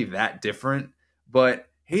not really that different, but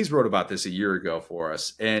Hayes wrote about this a year ago for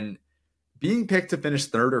us. And being picked to finish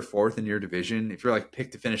 3rd or 4th in your division, if you're like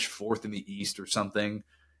picked to finish 4th in the East or something,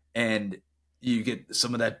 and you get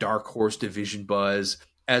some of that dark horse division buzz,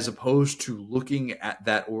 as opposed to looking at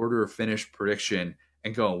that order of finish prediction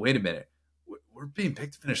and going, wait a minute, we're being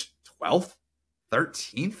picked to finish 12th,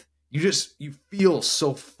 13th. You feel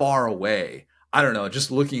so far away. I don't know.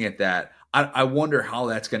 Just looking at that, I wonder how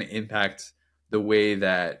that's going to impact the way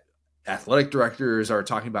that athletic directors are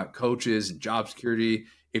talking about coaches and job security.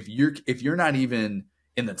 If you're not even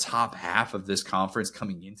in the top half of this conference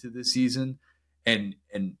coming into this season, and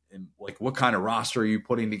like, what kind of roster are you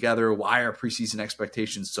putting together? Why are preseason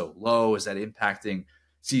expectations so low? Is that impacting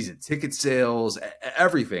season ticket sales?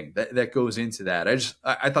 Everything that goes into that.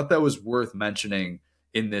 I thought that was worth mentioning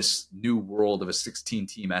in this new world of a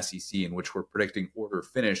 16-team SEC in which we're predicting order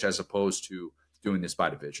finish as opposed to doing this by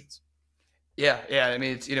divisions. Yeah. I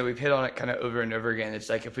mean, it's, we've hit on it kind of over and over again. It's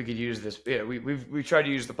like, if we could use this, we've tried to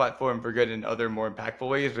use the platform for good in other more impactful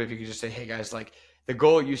ways. But if you could just say, hey guys, like, the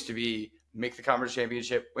goal used to be make the conference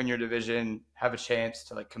championship, win your division, have a chance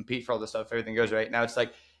to like compete for all this stuff, everything goes right. Now it's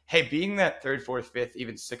like, hey, being that third, fourth, fifth,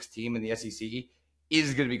 even sixth team in the SEC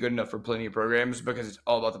is going to be good enough for plenty of programs, because it's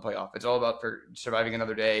all about the playoff. It's all about for surviving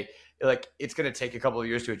another day. Like, it's going to take a couple of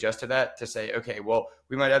years to adjust to that, to say, okay, well,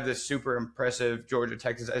 we might have this super impressive Georgia,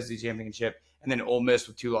 Texas SEC championship, and then Ole Miss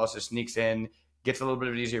with 2 losses sneaks in, gets a little bit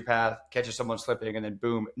of an easier path, catches someone slipping, and then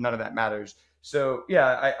boom, none of that matters. So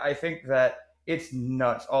yeah, I think that it's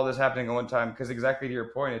nuts, all this happening at one time, because exactly to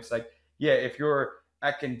your point, it's like, yeah, if you're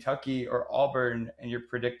at Kentucky or Auburn and you're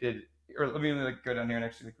predicted, or let me go down here and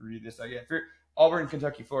actually read this out. Yeah, if you're Auburn,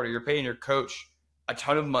 Kentucky, Florida, you're paying your coach a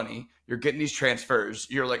ton of money, you're getting these transfers,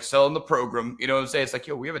 you're like selling the program, you know what I'm saying? It's like,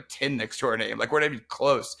 yo, we have a 10 next to our name, like, we're not even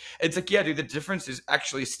close. It's like, yeah, dude, the difference is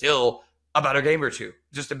actually still about a game or two,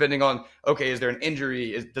 just depending on, okay, is there an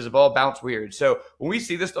injury? Does the ball bounce weird? So when we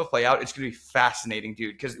see this stuff play out, it's going to be fascinating,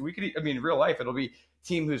 dude, because in real life, it'll be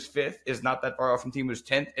team who's 5th is not that far off from team who's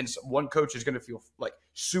 10th. And so one coach is going to feel like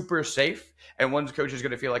super safe, and one coach is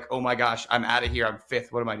going to feel like, oh my gosh, I'm out of here. I'm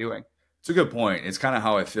 5th. What am I doing? It's a good point. It's kind of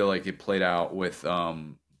how I feel like it played out with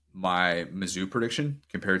my Mizzou prediction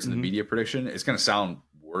compared to the media prediction. It's going to sound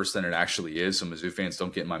worse than it actually is, so Mizzou fans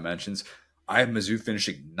don't get in my mentions. I have Mizzou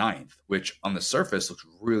finishing 9th, which on the surface looks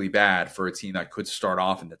really bad for a team that could start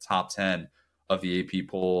off in the top 10 of the AP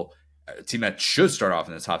poll, a team that should start off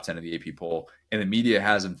in the top 10 of the AP poll, and the media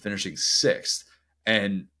has them finishing 6th.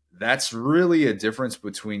 And that's really a difference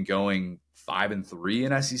between going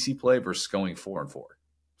 5-3 in SEC play versus going 4-4.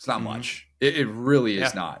 It's not much. It really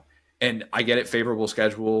is not. And I get it, favorable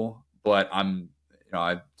schedule, but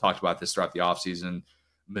I've talked about this throughout the offseason.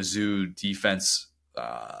 Mizzou defense,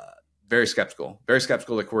 very skeptical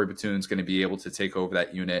that Corey Batoon's going to be able to take over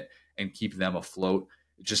that unit and keep them afloat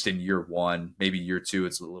just in year 1. Maybe year 2,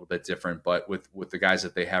 it's a little bit different, but with the guys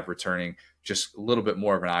that they have returning, just a little bit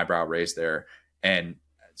more of an eyebrow raise there. And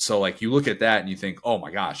so, like, you look at that and you think, oh my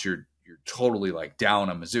gosh, you're totally like down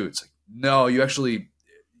on Mizzou. It's like, no,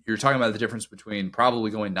 you're talking about the difference between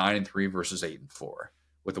probably going 9-3 versus 8-4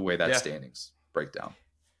 with the way that standings break down.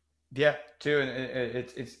 Yeah, too, and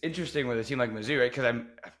it's interesting with a team like Mizzou, right? Because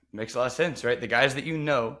makes a lot of sense, right? The guys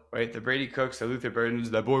that right? The Brady Cooks, the Luther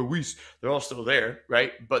Burdens, the boy Weiss, they're all still there,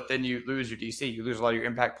 right? But then you lose your DC, you lose a lot of your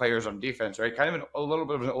impact players on defense, right? Kind of a little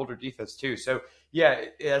bit of an older defense too. So yeah,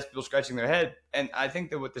 it has people scratching their head, and I think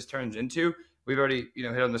that what this turns into, we've already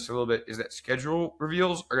hit on this a little bit, is that schedule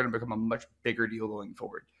reveals are going to become a much bigger deal going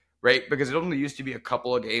forward, right? Because it only used to be a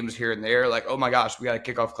couple of games here and there, like, oh my gosh, we got a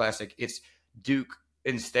kickoff classic. It's Duke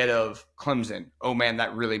instead of Clemson. Oh man,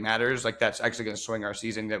 that really matters. Like, that's actually going to swing our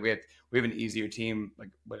season. That we have an easier team, like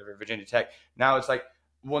whatever, Virginia Tech. Now it's like,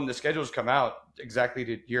 when the schedules come out, exactly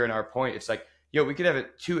to your and our point, it's like, yo, we could have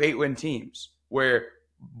 2 8-win teams where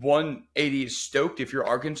 180 is stoked if you're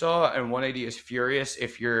Arkansas, and 180 is furious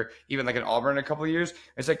if you're even like an Auburn in a couple of years.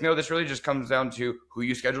 It's like, no, this really just comes down to who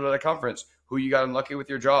you scheduled at a conference, who you got unlucky with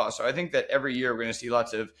your draw. So I think that every year we're going to see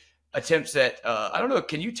lots of attempts at, I don't know,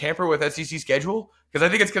 can you tamper with SEC schedule? Because I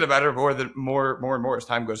think it's going to matter more and more as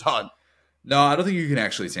time goes on. No, I don't think you can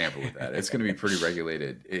actually tamper with that. It's going to be pretty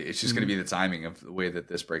regulated. It's just going to be the timing of the way that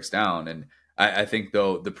this breaks down. And I think,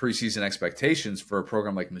 though, the preseason expectations for a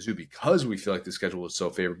program like Mizzou, because we feel like the schedule is so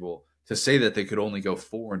favorable, to say that they could only go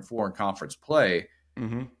 4-4 in conference play,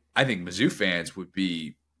 I think Mizzou fans would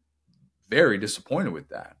be very disappointed with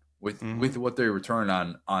that, with what they return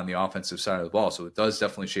on the offensive side of the ball. So it does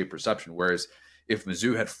definitely shape perception. Whereas if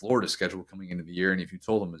Mizzou had Florida's schedule coming into the year, and if you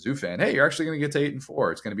told a Mizzou fan, hey, you're actually going to get to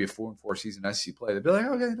 8-4, it's going to be a 4-4 season SEC play, they'd be like,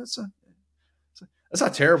 okay, that's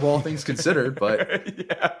not terrible, all things considered, but it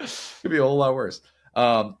could be a whole lot worse.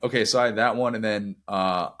 Okay, so I had that one, and then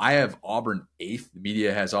I have Auburn 8th. The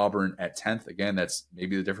media has Auburn at 10th. Again, that's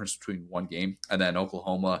maybe the difference between one game. And then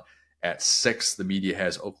Oklahoma at 6th. The media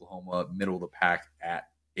has Oklahoma middle of the pack at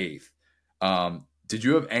 8th. Did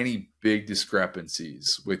you have any big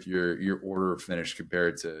discrepancies with your order of finish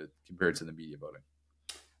compared to the media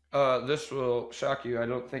voting? This will shock you. I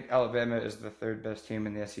don't think Alabama is the third best team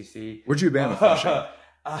in the SEC. Where'd you Bama finish?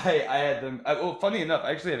 I had them. Well, funny enough,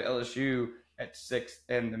 I actually have LSU at 6th,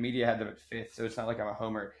 and the media had them at 5th. So it's not like I'm a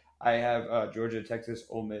homer. I have Georgia, Texas,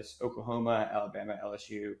 Ole Miss, Oklahoma, Alabama,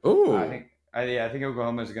 LSU. Ooh. I think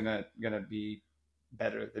Oklahoma is gonna be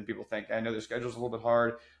better than people think. I know their schedule's a little bit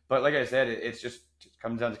hard, but like I said, it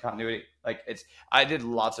comes down to continuity. Like I did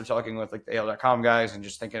lots of talking with like the AL.com guys and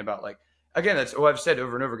just thinking about like, again, that's what I've said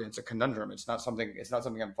over and over again. It's a conundrum. It's not something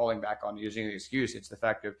I'm falling back on using the excuse. It's the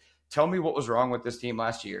fact of tell me what was wrong with this team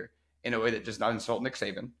last year in a way that does not insult Nick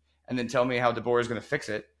Saban, and then tell me how DeBoer is going to fix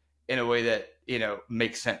it in a way that,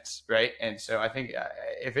 makes sense, right? And so I think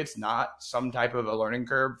if it's not some type of a learning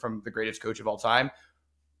curve from the greatest coach of all time,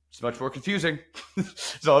 it's much more confusing.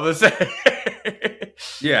 That's all I'm going to say.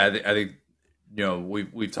 Yeah, I think,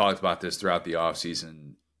 we've talked about this throughout the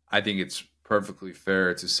offseason. I think it's perfectly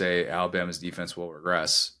fair to say Alabama's defense will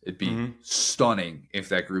regress. It'd be stunning if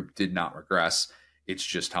that group did not regress. It's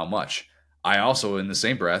just how much. I also, in the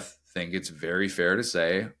same breath, think it's very fair to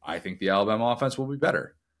say I think the Alabama offense will be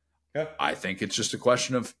better. Yeah. I think it's just a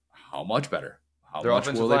question of how much better. How their much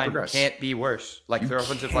offensive will they line progress? can't be worse. Like their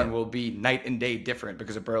offensive line will be night and day different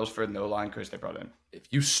because of Burlesford and the O-line coach they brought in. If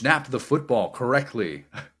you snap the football correctly,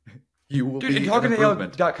 you will be and talking an to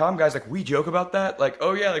improvement. AL.com guys, like we joke about that. Like,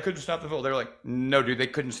 oh yeah, they couldn't snap the football. They're like, no, dude, they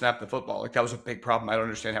couldn't snap the football. Like that was a big problem. I don't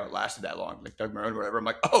understand how it lasted that long. Like Doug Marrone or whatever. I'm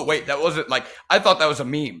like, oh wait, that wasn't like I thought that was a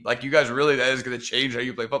meme. Like you guys really that is going to change how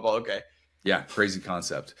you play football. Okay. Yeah, crazy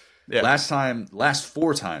concept. Yeah. Last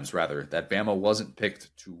 4 times rather that Bama wasn't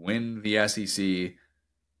picked to win the SEC,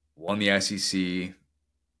 won the SEC.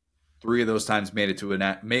 3 of those times made it to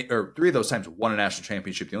 3 of those times won a national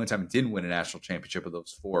championship. The only time it didn't win a national championship of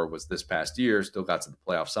those 4 was this past year. Still got to the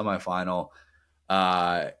playoff semifinal.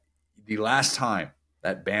 The last time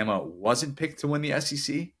that Bama wasn't picked to win the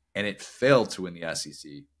SEC and it failed to win the SEC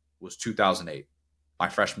was 2008, my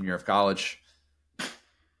freshman year of college,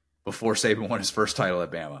 before Saban won his first title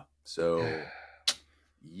at Bama. So,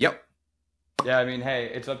 yep. Yeah, I mean, hey,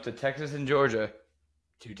 it's up to Texas and Georgia.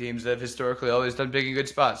 2 teams that have historically always done big in good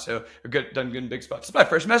spots. So, done good in big spots. It's my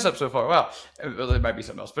first mess up so far. Wow. Well, it might be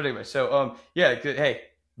something else. But anyway, so, yeah, good. Hey,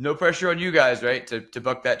 no pressure on you guys, right, to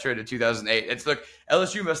buck that trend in 2008. It's, look,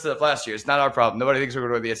 LSU messed it up last year. It's not our problem. Nobody thinks we're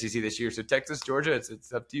going to win the SEC this year. So, Texas, Georgia,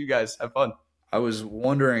 it's up to you guys. Have fun. I was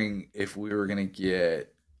wondering if we were going to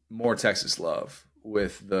get more Texas love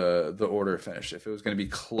with the order finish, if it was going to be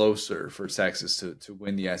closer for Texas to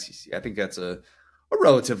win the SEC. I think that's a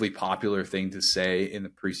relatively popular thing to say in the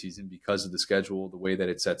preseason because of the schedule. The way that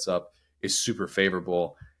it sets up is super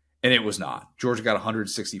favorable, and it was not. Georgia got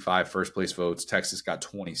 165 first place votes. Texas got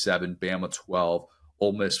 27, Bama 12,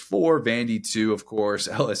 Ole Miss 4, Vandy 2, of course,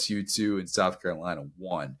 LSU 2, and South Carolina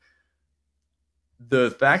 1.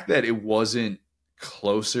 The fact that it wasn't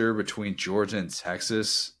closer between Georgia and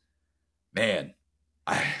Texas, man,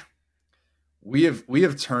 we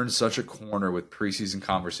have turned such a corner with preseason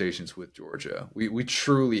conversations with Georgia. We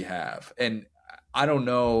truly have. And I don't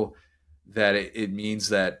know that it means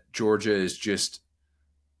that Georgia is just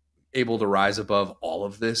able to rise above all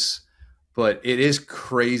of this, but it is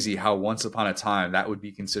crazy how once upon a time that would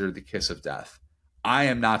be considered the kiss of death. I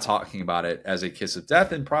am not talking about it as a kiss of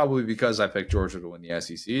death, and probably because I picked Georgia to win the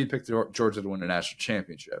SEC and picked Georgia to win a national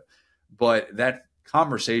championship. But that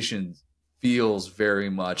conversation feels very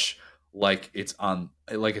much like it's on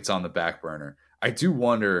the back burner. I do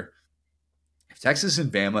wonder if Texas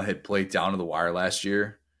and Bama had played down to the wire last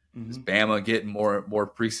year. Is Bama getting more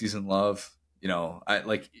preseason love? I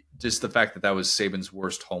like just the fact that was Saban's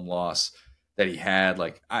worst home loss that he had.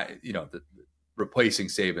 Like replacing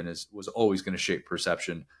Saban was always going to shape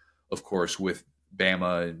perception, of course, with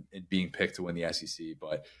Bama and being picked to win the SEC.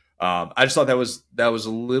 But I just thought that was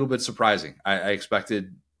a little bit surprising. I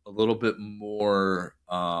expected a little bit more.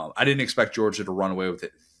 I didn't expect Georgia to run away with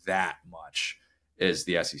it that much as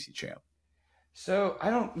the SEC champ. So I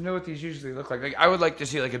don't know what these usually look like. Like I would like to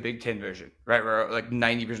see like a Big Ten version, right? Where like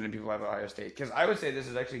 90% of people have Ohio State. Because I would say this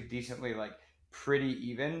is actually decently like pretty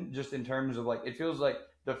even, just in terms of like it feels like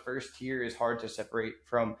the first tier is hard to separate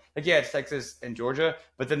from. Like yeah, it's Texas and Georgia,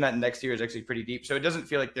 but then that next tier is actually pretty deep. So it doesn't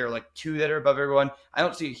feel like there are like 2 that are above everyone. I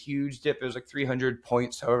don't see a huge dip. There's like 300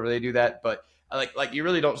 points, however they do that, but Like you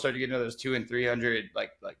really don't start to get into those 200 and 300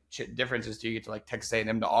 differences till you get to like Texas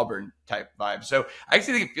A&M to Auburn type vibe. So I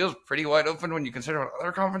actually think it feels pretty wide open when you consider what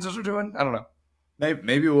other conferences are doing. I don't know.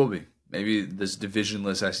 Maybe it will be. Maybe this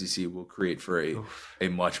divisionless SEC will create for a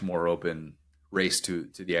much more open race to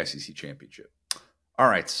the SEC championship. All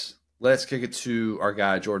right, let's kick it to our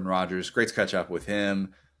guy Jordan Rodgers. Great to catch up with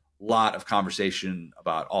him. A lot of conversation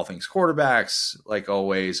about all things quarterbacks, like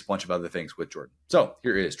always, a bunch of other things with Jordan. So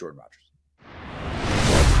here is Jordan Rodgers.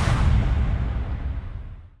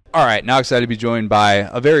 All right, now excited to be joined by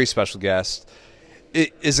a very special guest.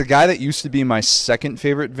 It is a guy that used to be my second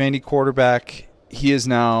favorite Vandy quarterback. He is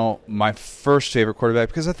now my first favorite quarterback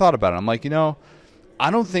because I thought about it. I'm like, I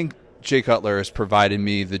don't think Jay Cutler has provided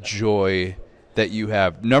me the joy that you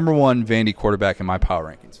have. Number one Vandy quarterback in my power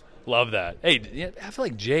rankings. Love that. Hey, I feel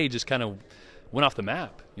like Jay just kind of went off the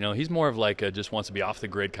map. He's more of like a just wants to be off the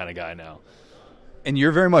grid kind of guy now. And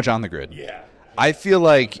you're very much on the grid. Yeah. I feel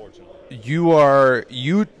like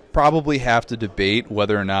you probably have to debate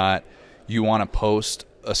whether or not you want to post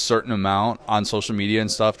a certain amount on social media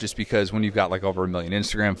and stuff, just because when you've got like over 1 million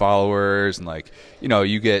Instagram followers and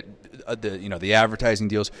you get the advertising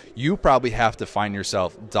deals, you probably have to find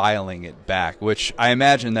yourself dialing it back, which I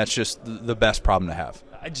imagine that's just the best problem to have.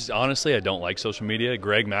 I don't like social media.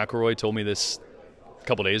 Greg McElroy told me this a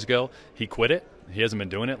couple days ago. He quit it. He hasn't been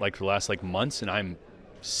doing it for the last months, and I'm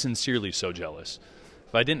sincerely so jealous.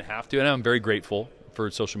 If I didn't have to, and I'm very grateful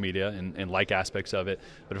for social media and like aspects of it,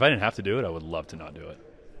 but if I didn't have to do it, I would love to not do it.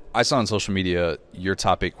 I saw on social media your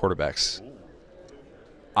top 8 quarterbacks.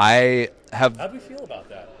 How do we feel about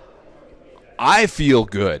that? I feel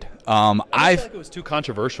good. I feel like it was too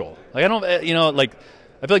controversial. I feel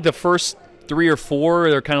like the first 3 or 4,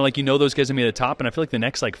 they're kind of those guys are me at the top, and I feel like the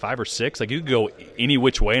next 5 or 6, you could go any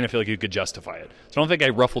which way, and I feel like you could justify it. So I don't think I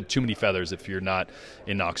ruffled too many feathers if you're not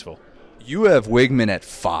in Knoxville. You have Weigman at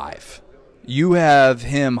 5. You have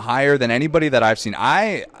him higher than anybody that I've seen.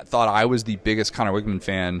 I thought I was the biggest Conner Weigman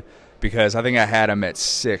fan because I think I had him at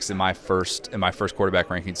 6 in my first quarterback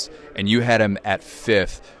rankings, and you had him at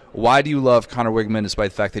 5th. Why do you love Conner Weigman despite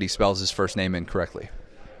the fact that he spells his first name incorrectly?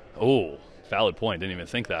 Oh, valid point. Didn't even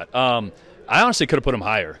think that. I honestly could have put him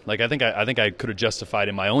higher. I think I could have justified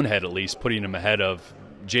in my own head at least putting him ahead of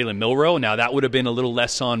Jalen Milroe. Now that would have been a little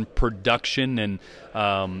less on production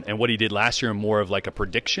and what he did last year, and more of a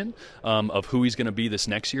prediction of who he's going to be this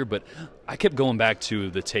next year. But I kept going back to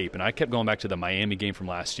the tape, and I kept going back to the Miami game from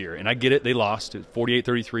last year. And I get it, they lost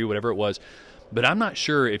 48-33, whatever it was. But I'm not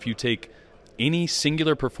sure if you take any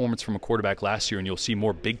singular performance from a quarterback last year and you'll see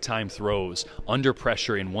more big-time throws under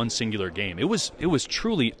pressure in one singular game. It was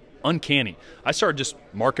truly uncanny. I started just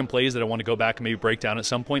marking plays that I want to go back and maybe break down at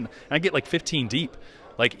some point, and I get 15 deep.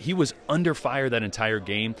 He was under fire that entire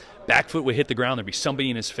game. Back foot would hit the ground. There'd be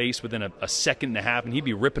somebody in his face within a second and a half, and he'd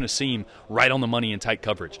be ripping a seam right on the money in tight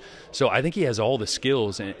coverage. So I think he has all the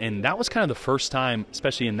skills, and that was kind of the first time,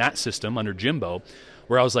 especially in that system under Jimbo,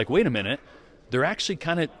 where I was like, wait a minute, they're actually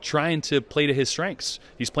kind of trying to play to his strengths.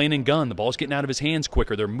 He's playing in gun. The ball's getting out of his hands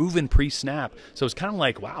quicker. They're moving pre-snap. So it's kind of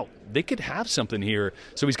like, wow, they could have something here.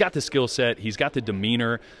 So he's got the skill set. He's got the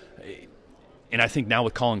demeanor. And I think now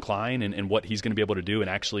with Colin Klein and what he's going to be able to do and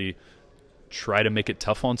actually try to make it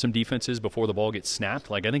tough on some defenses before the ball gets snapped,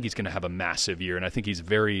 I think he's going to have a massive year. And I think he's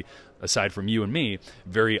very, aside from you and me,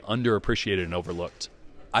 very underappreciated and overlooked.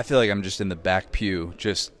 I feel like I'm just in the back pew,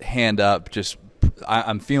 just hand up,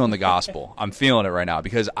 I'm feeling the gospel. I'm feeling it right now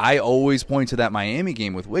because I always point to that Miami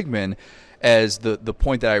game with Weigman as the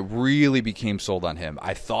point that I really became sold on him.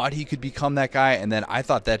 I thought he could become that guy, and then I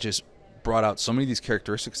thought that just brought out so many of these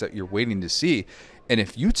characteristics that you're waiting to see. And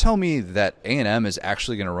if you tell me that A&M is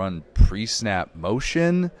actually going to run pre-snap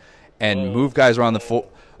motion and move guys around the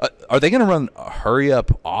full, are they going to run a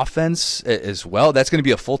hurry-up offense as well? That's going to be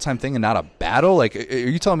a full-time thing and not a battle? Are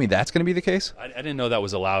you telling me that's going to be the case? I didn't know that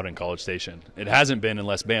was allowed in College Station. It hasn't been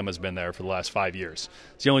unless Bama's been there for the last 5 years.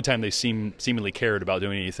 It's the only time they seemingly cared about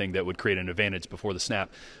doing anything that would create an advantage before the snap.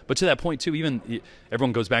 But to that point, too, even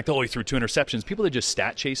everyone goes back to, he threw 2 interceptions. People that just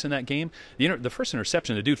stat chase in that game, the first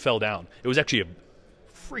interception, the dude fell down. It was actually a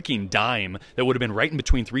freaking dime that would have been right in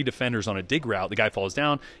between 3 defenders on a dig route. The guy falls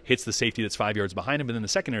down, hits the safety that's 5 yards behind him, and then the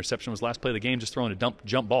second interception was last play of the game, just throwing a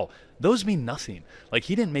jump ball. Those mean nothing.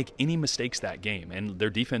 He didn't make any mistakes that game, and their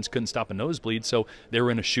defense couldn't stop a nosebleed, so they were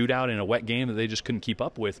in a shootout in a wet game that they just couldn't keep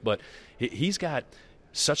up with. But he's got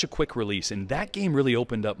such a quick release, and that game really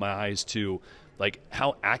opened up my eyes to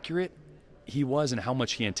how accurate he was and how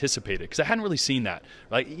much he anticipated, because I hadn't really seen that.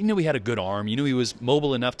 Like, you knew he had a good arm, you knew he was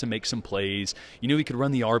mobile enough to make some plays, you knew he could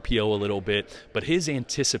run the RPO a little bit, but his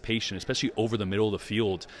anticipation, especially over the middle of the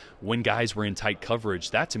field when guys were in tight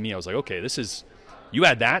coverage, that to me, I was like, okay, this is, you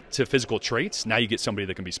add that to physical traits, now you get somebody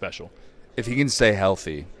that can be special. If he can stay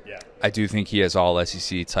healthy, yeah, I do think he has all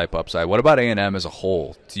SEC type upside. What about A&M as a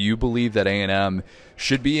whole? Do you believe that A&M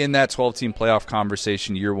should be in that 12-team playoff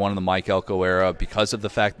conversation year one of the Mike Elko era because of the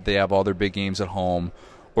fact that they have all their big games at home?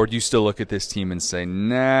 Or do you still look at this team and say,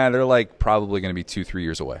 nah, they're like probably going to be 2-3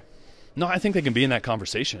 years away? No, I think they can be in that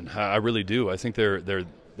conversation. I really do. I think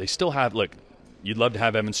they still have, look, you'd love to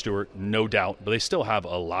have Evan Stewart, no doubt, but they still have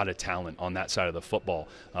a lot of talent on that side of the football.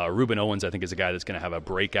 Ruben Owens, I think, is a guy that's going to have a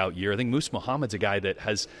breakout year. I think Moose Muhammad's a guy that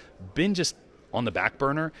has been just on the back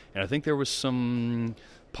burner, and I think there was some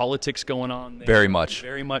politics going on there. Very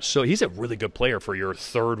much. So he's a really good player for your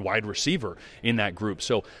third wide receiver in that group.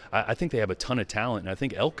 So I think they have a ton of talent, and I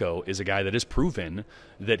think Elko is a guy that has proven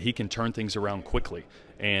that he can turn things around quickly.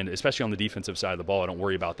 And especially on the defensive side of the ball, I don't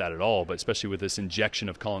worry about that at all, but especially with this injection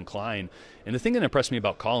of Colin Klein. And the thing that impressed me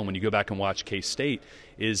about Colin when you go back and watch K-State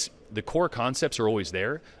is the core concepts are always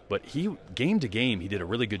there, but he, game to game, he did a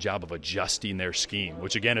really good job of adjusting their scheme,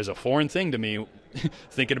 which again is a foreign thing to me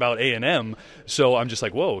thinking about A&M. So I'm just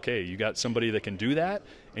like, whoa, okay, you got somebody that can do that,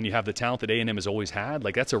 and you have the talent that A&M has always had.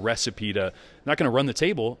 Like, that's a recipe to, not going to run the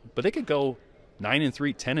table, but they could go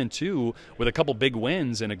 9-3, 10-2 with a couple big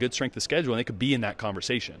wins and a good strength of schedule, and they could be in that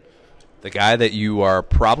conversation. The guy that you are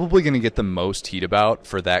probably going to get the most heat about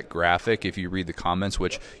for that graphic, if you read the comments,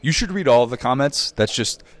 which you should read all of the comments. That's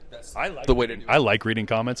just the way to do it. I like reading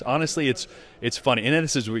comments. Honestly, it's funny, and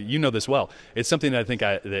this is, you know this well. It's something that I think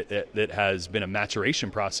that has been a maturation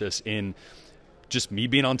process in just me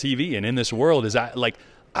being on TV and in this world. Is I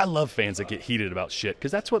love fans that get heated about shit,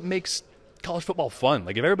 because that's what makes college football fun.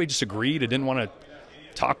 Like, if everybody just agreed and didn't want to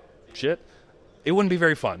talk shit, it wouldn't be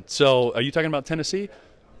very fun. So, are you talking about Tennessee?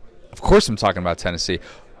 Of course I'm talking about Tennessee.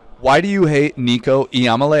 Why do you hate Nico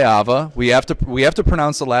Iamaleava? We have to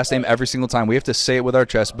pronounce the last name every single time. We have to say it with our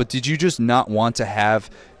chest. But did you just not want to have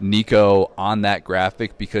Nico on that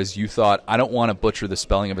graphic because you thought, I don't want to butcher the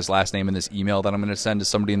spelling of his last name in this email that I'm going to send to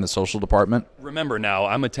somebody in the social department? Remember now,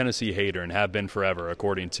 I'm a Tennessee hater and have been forever,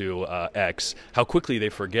 according to X. How quickly they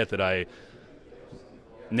forget that I,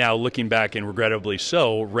 now looking back and regrettably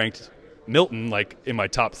so, ranked Milton like in my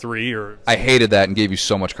top 3. Or I hated that and gave you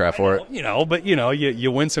so much crap for it. But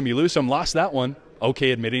you win some, you lose some. Lost that one.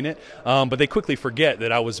 Okay, admitting it. But they quickly forget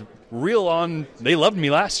that I was real on. They loved me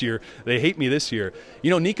last year. They hate me this year.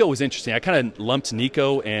 Nico was interesting. I kind of lumped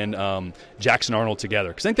Nico and Jackson Arnold together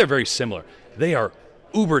because I think they're very similar. They are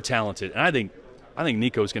uber talented, and I think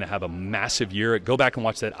Nico is going to have a massive year. Go back and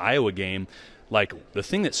watch that Iowa game. Like, the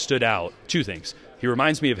thing that stood out, 2 things. He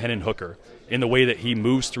reminds me of Hendon Hooker in the way that he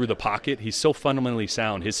moves through the pocket. He's so fundamentally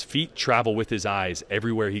sound. His feet travel with his eyes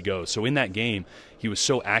everywhere he goes. So in that game, he was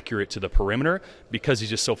so accurate to the perimeter because he's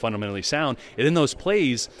just so fundamentally sound. And in those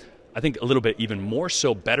plays, I think a little bit even more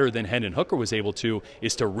so better than Hendon Hooker was able to,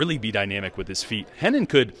 is to really be dynamic with his feet. Hendon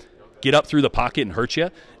could get up through the pocket and hurt you.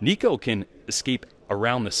 Nico can escape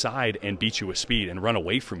around the side and beat you with speed and run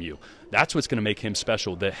away from you. That's what's going to make him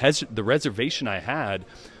special. The reservation I had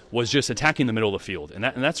was just attacking the middle of the field, and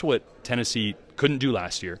that's what Tennessee couldn't do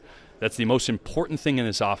last year. That's the most important thing in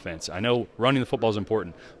this offense. I know running the football is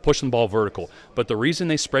important, pushing the ball vertical, but the reason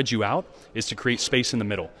they spread you out is to create space in the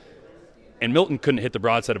middle. And Milton couldn't hit the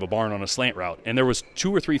broadside of a barn on a slant route, and there was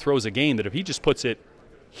 2 or 3 throws a game that if he just puts it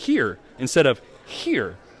here instead of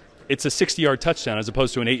here, it's a 60-yard touchdown as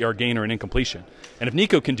opposed to an 8-yard gain or an incompletion. And if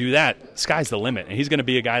Nico can do that, sky's the limit, and he's going to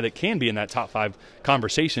be a guy that can be in that top 5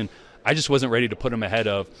 conversation. I just wasn't ready to put him ahead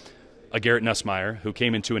of a Garrett Nussmeier, who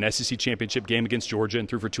came into an SEC championship game against Georgia and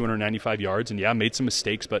threw for 295 yards, and made some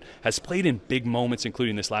mistakes, but has played in big moments,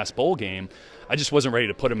 including this last bowl game. I just wasn't ready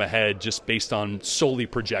to put him ahead just based on solely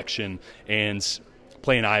projection and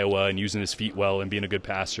playing Iowa and using his feet well and being a good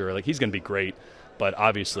passer. Like, he's going to be great, but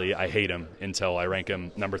obviously I hate him until I rank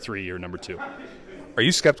him number 3 or number 2. Are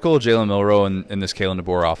you skeptical of Jalen Milroe in this Kalen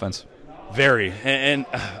DeBoer offense? Very, and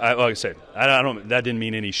like I said, I don't. That didn't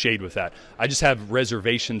mean any shade with that. I just have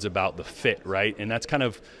reservations about the fit, right? And that's kind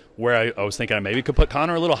of where I was thinking I maybe could put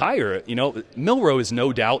Conner a little higher. Milroe is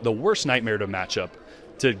no doubt the worst nightmare to match up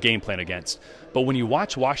to game plan against. But when you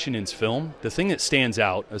watch Washington's film, the thing that stands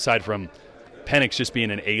out, aside from Penix just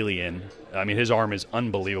being an alien, I mean, his arm is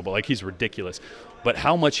unbelievable. Like, he's ridiculous. But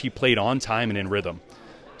how much he played on time and in rhythm.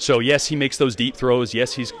 So, yes, he makes those deep throws.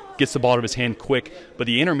 Yes, he gets the ball out of his hand quick. But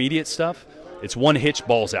the intermediate stuff, it's one hitch,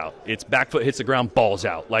 balls out. It's back foot hits the ground, balls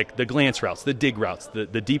out. Like the glance routes, the dig routes, the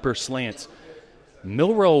deeper slants.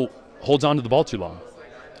 Milroe holds on to the ball too long.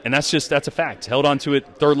 And that's a fact. Held on to it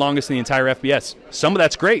third longest in the entire FBS. Some of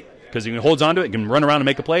that's great because he holds on to it, he can run around and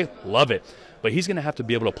make a play. Love it. But he's going to have to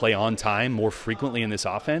be able to play on time more frequently in this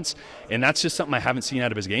offense. And that's just something I haven't seen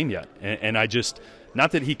out of his game yet. And I just,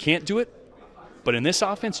 not that he can't do it, but in this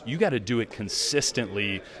offense, you got to do it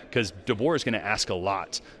consistently because DeBoer is going to ask a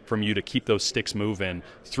lot from you to keep those sticks moving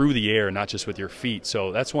through the air, not just with your feet.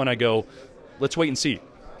 So that's when I go, let's wait and see.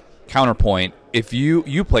 Counterpoint, if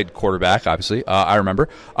you played quarterback, obviously, I remember,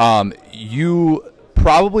 you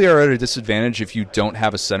probably are at a disadvantage if you don't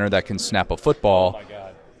have a center that can snap a football. Oh, my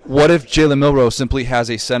God. What if Jalen Milroe simply has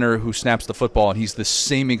a center who snaps the football and he's the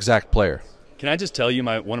same exact player? Can I just tell you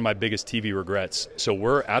one of my biggest TV regrets? So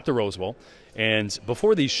we're at the Rose Bowl, and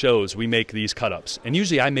before these shows, we make these cut-ups. And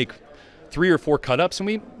usually I make 3 or 4 cut-ups, and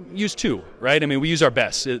we use 2, right? I mean, we use our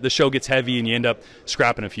best. The show gets heavy, and you end up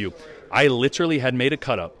scrapping a few. I literally had made a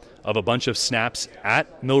cut-up of a bunch of snaps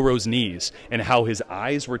at Milroe's knees and how his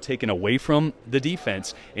eyes were taken away from the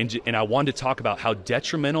defense. And I wanted to talk about how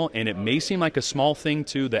detrimental, and it may seem like a small thing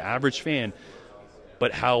to the average fan,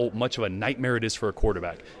 but how much of a nightmare it is for a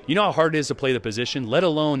quarterback. You know how hard it is to play the position, let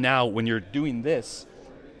alone now when you're doing this,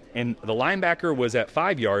 and the linebacker was at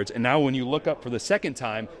 5 yards, and now when you look up for the second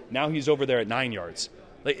time, now he's over there at 9 yards.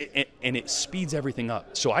 And it speeds everything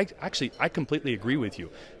up. So I completely agree with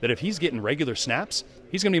you that if he's getting regular snaps,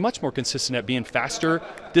 he's going to be much more consistent at being faster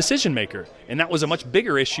decision maker. And that was a much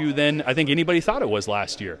bigger issue than I think anybody thought it was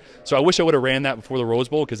last year. So I wish I would have ran that before the Rose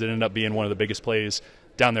Bowl because it ended up being one of the biggest plays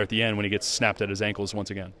down there at the end when he gets snapped at his ankles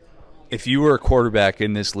once again. If you were a quarterback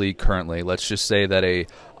in this league currently, let's just say that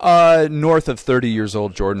a north of 30 years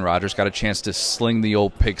old Jordan Rodgers got a chance to sling the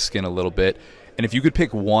old pigskin a little bit, and if you could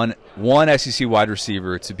pick one SEC wide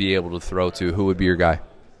receiver to be able to throw to, who would be your guy?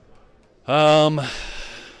 I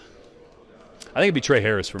think it'd be Trey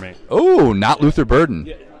Harris for me. Oh, not Luther Burden.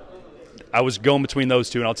 Yeah. I was going between those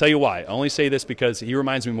two, and I'll tell you why. I only say this because he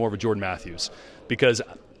reminds me more of a Jordan Matthews. Because,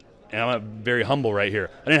 and I'm very humble right here,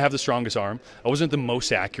 I didn't have the strongest arm. I wasn't the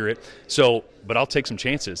most accurate. But I'll take some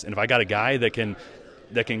chances. And if I got a guy that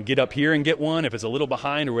can get up here and get one, if it's a little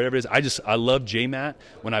behind or whatever it is, I loved J-Matt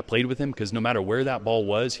when I played with him because no matter where that ball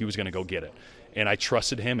was, he was going to go get it. And I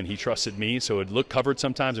trusted him, and he trusted me. So it'd look covered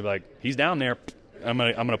sometimes. I'd be like, he's down there. I'm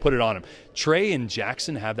gonna put it on him. Trey and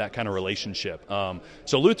Jackson have that kind of relationship.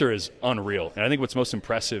 So Luther is unreal, and I think what's most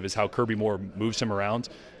impressive is how Kirby Moore moves him around.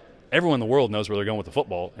 Everyone in the world knows where they're going with the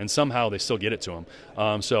football, and somehow they still get it to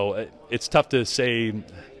him. So it's tough to say.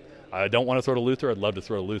 I don't want to throw to Luther. I'd love to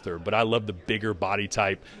throw to Luther, but I love the bigger body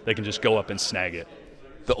type that can just go up and snag it.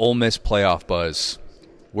 The Ole Miss playoff buzz.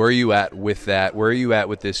 Where are you at with that? Where are you at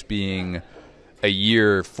with this being a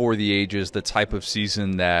year for the ages, the type of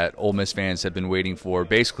season that Ole Miss fans have been waiting for,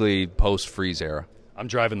 basically post-Freeze era? I'm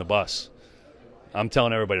driving the bus. I'm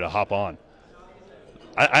telling everybody to hop on.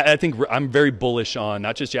 I think I'm very bullish on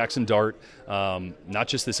not just Jackson Dart, not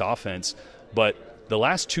just this offense, but the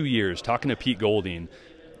last 2 years, talking to Pete Golding,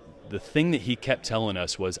 the thing that he kept telling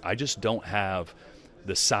us was, I just don't have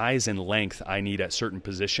the size and length I need at certain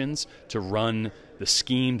positions to run the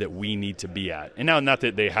scheme that we need to be at. And now, not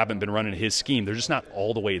that they haven't been running his scheme, they're just not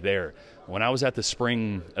all the way there. When I was at the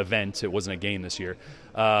spring event, it wasn't a game this year,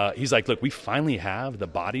 he's like, look, we finally have the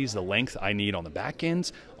bodies, the length I need on the back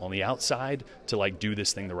ends, on the outside to like do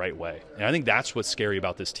this thing the right way. And I think that's what's scary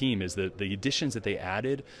about this team is the additions that they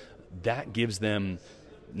added, that gives them –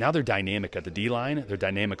 now they're dynamic at the D-line. They're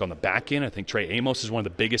dynamic on the back end. I think Trey Amos is one of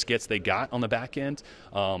the biggest gets they got on the back end.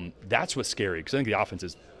 That's what's scary because I think the offense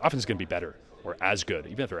is going to be better or as good,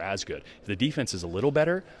 even if they're as good. If the defense is a little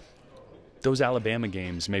better, those Alabama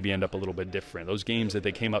games maybe end up a little bit different. Those games that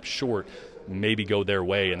they came up short maybe go their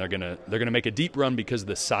way, and they're gonna make a deep run because of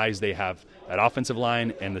the size they have at offensive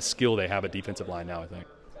line and the skill they have at defensive line now, I think.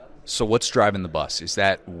 So what's driving the bus? Is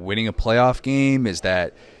that winning a playoff game? Is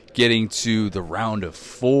that getting to the round of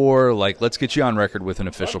 4? Like, let's get you on record with an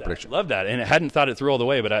official prediction. Love that. And I hadn't thought it through all the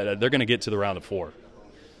way, but they're going to get to the round of 4.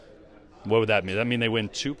 What would that mean? Does that mean they win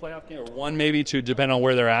 2 playoff games or 1 maybe, 2, depending on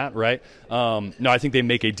where they're at, right? No, I think they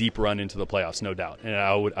make a deep run into the playoffs, no doubt. And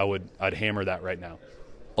I'd hammer that right now.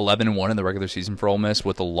 11-1 in the regular season for Ole Miss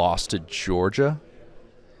with a loss to Georgia.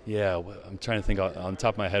 Yeah, I'm trying to think on the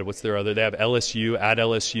top of my head. What's their other? They have LSU at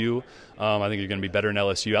LSU. I think they're going to be better than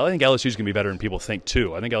LSU. I think LSU is going to be better than people think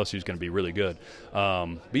too. I think LSU is going to be really good.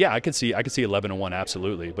 But yeah, I could see 11-1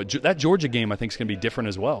 absolutely. But that Georgia game I think is going to be different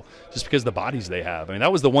as well, just because of the bodies they have. I mean,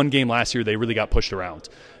 that was the one game last year they really got pushed around.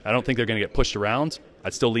 I don't think they're going to get pushed around.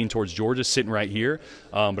 I'd still lean towards Georgia sitting right here.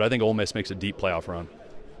 But I think Ole Miss makes a deep playoff run.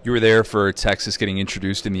 You were there for Texas getting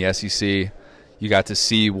introduced in the SEC. You got to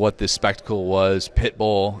see what the spectacle was.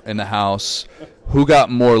 Pitbull in the house. Who got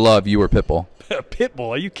more love, you or Pitbull? Pitbull,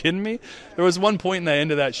 are you kidding me? There was one point in the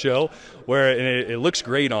end of that show where it looks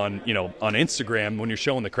great on Instagram when you're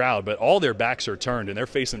showing the crowd, but all their backs are turned and they're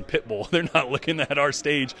facing Pitbull. They're not looking at our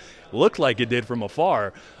stage. Looked like it did from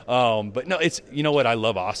afar. But no, it's, you know what, I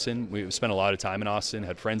love Austin. We spent a lot of time in Austin,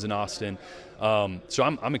 had friends in Austin. So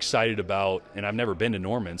I'm excited about, and I've never been to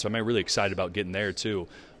Norman, so I'm really excited about getting there too.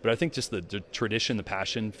 But I think just the tradition, the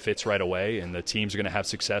passion fits right away, and the teams are going to have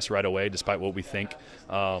success right away despite what we think.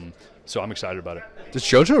 So I'm excited about it. Does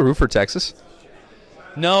JoJo root for Texas?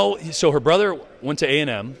 No. So her brother went to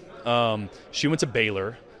A&M. She went to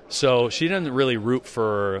Baylor. So she doesn't really root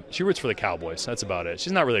for – she roots for the Cowboys. That's about it.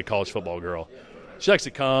 She's not really a college football girl. She likes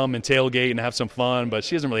to come and tailgate and have some fun, but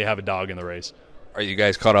she doesn't really have a dog in the race. Are you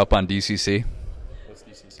guys caught up on DCC? What's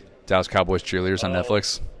DCC? Dallas Cowboys Cheerleaders on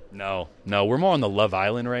Netflix? No. We're more on the Love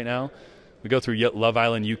Island right now. We go through Love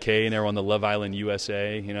Island UK, and they're on the Love Island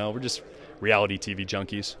USA. We're just reality TV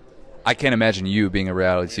junkies. I can't imagine you being a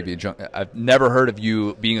reality TV junkie. I've never heard of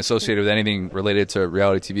you being associated with anything related to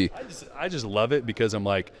reality TV. I just love it because I'm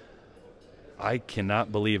like, I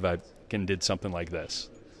cannot believe I did something like this.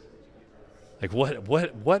 Like, what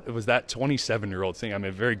was that 27-year-old thing?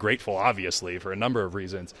 I'm very grateful, obviously, for a number of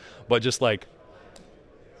reasons. But just like,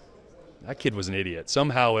 that kid was an idiot.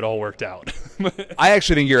 Somehow it all worked out. I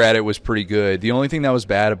actually think your edit was pretty good. The only thing that was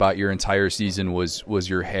bad about your entire season was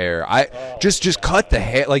your hair. Just cut the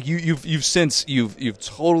hair. Like you've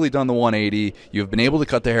totally done the 180. You've been able to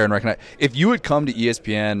cut the hair and recognize. If you had come to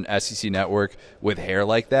ESPN, SEC Network with hair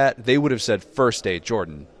like that, they would have said first day,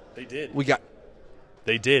 Jordan. They did.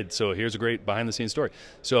 They did. So here's a great behind-the-scenes story.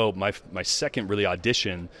 So my second really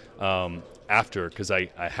audition after, because I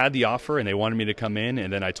had the offer and they wanted me to come in,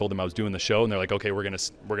 and then I told them I was doing the show, and they're like, okay, we're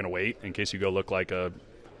gonna wait in case you go look like a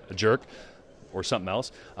jerk or something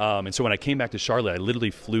else. And so when I came back to Charlotte, I literally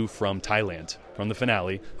flew from Thailand, from the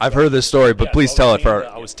finale. I've heard this story, but please tell it.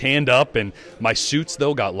 I was tanned up, and my suits,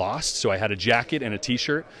 though, got lost, so I had a jacket and a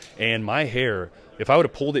T-shirt, and my hair, if I would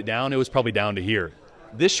have pulled it down, it was probably down to here.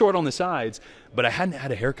 This short on the sides, but I hadn't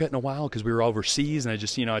had a haircut in a while because we were overseas, and I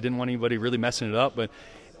just, I didn't want anybody really messing it up.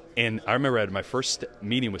 And I remember I had my first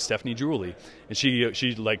meeting with Stephanie Drewley, and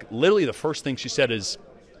she like literally the first thing she said is,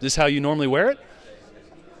 "This how you normally wear it?"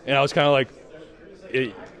 And I was kind of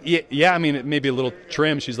like, "Yeah, I mean, it may be a little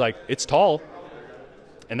trim." She's like, "It's tall,"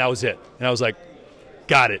 and that was it. And I was like,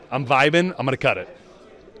 "Got it. I'm vibing. I'm gonna cut it."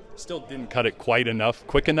 Still didn't cut it quick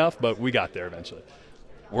enough, but we got there eventually.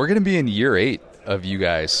 We're gonna be in year 8 of you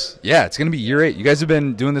guys. Yeah, it's gonna be year 8. You guys have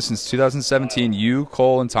been doing this since 2017. You,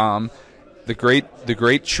 Cole, and Tom. The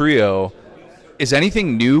great trio. Is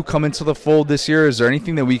anything new coming to the fold this year? Is there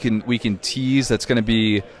anything that we can tease that's going to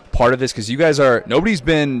be part of this? Because you guys nobody's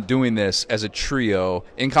been doing this as a trio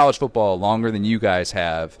in college football longer than you guys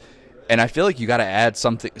have, and I feel like you got to add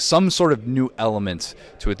some sort of new element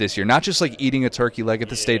to it this year. Not just like eating a turkey leg at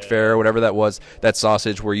the state fair or whatever that was, that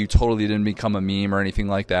sausage where you totally didn't become a meme or anything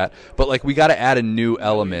like that. But like we got to add a new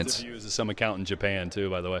element. Some account in Japan too,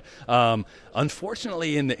 by the way.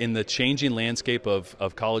 Unfortunately, in the changing landscape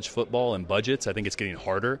of college football and budgets, I think it's getting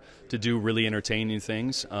harder to do really entertaining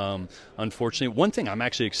things. Unfortunately, one thing I'm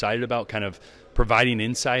actually excited about, kind of providing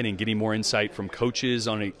insight and getting more insight from coaches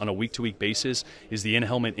on a week-to-week basis, is the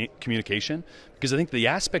in-helmet communication. Because I think the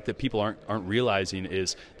aspect that people aren't realizing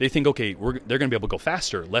is they think, okay, they're going to be able to go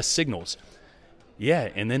faster, less signals. Yeah,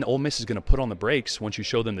 and then Ole Miss is going to put on the brakes once you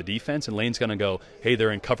show them the defense, and Lane's going to go, hey,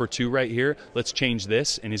 they're in cover 2 right here. Let's change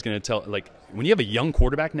this. And he's going to tell, like, when you have a young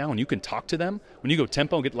quarterback now and you can talk to them, when you go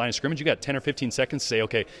tempo and get the line of scrimmage, you got 10 or 15 seconds to say,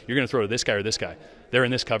 okay, you're going to throw to this guy or this guy. They're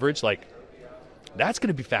in this coverage. Like, that's going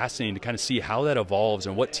to be fascinating to kind of see how that evolves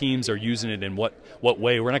and what teams are using it in what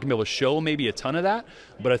way. We're not going to be able to show maybe a ton of that,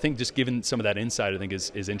 but I think just giving some of that insight, I think,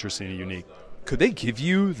 is interesting and unique. Could they give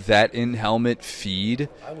you that in-helmet feed?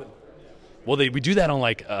 I would. Well, we do that on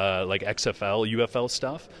like XFL, UFL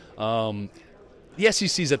stuff. The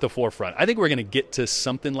SEC's at the forefront. I think we're going to get to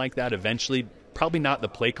something like that eventually. Probably not the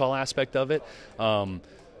play call aspect of it.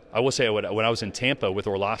 I will say when I was in Tampa with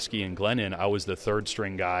Orlovsky and Glennon, I was the third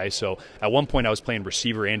string guy. So at one point I was playing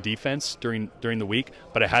receiver and defense during the week,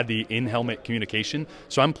 but I had the in-helmet communication.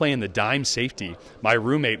 So I'm playing the dime safety. My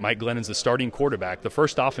roommate, Mike Glennon's the starting quarterback. The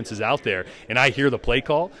first offense is out there, and I hear the play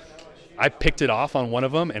call. I picked it off on one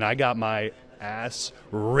of them, and I got my ass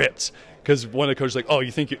ripped because one of the coaches was like, "Oh,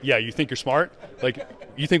 you think you're smart? Like,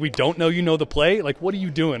 you think we don't know you know the play? Like, what are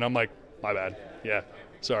you doing?" I'm like, "My bad. Yeah,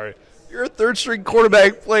 sorry." You're a third-string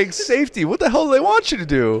quarterback playing safety. What the hell do they want you to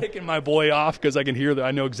do? Picking my boy off because I can hear that.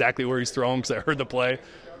 I know exactly where he's throwing because I heard the play.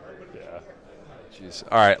 Yeah. Jeez.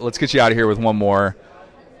 All right, let's get you out of here with one more.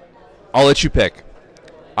 I'll let you pick.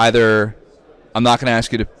 Either I'm not going to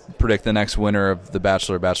ask you to predict the next winner of The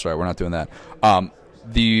Bachelor or Bachelorette. We're not doing that.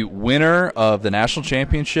 The winner of the national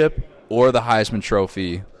championship or the Heisman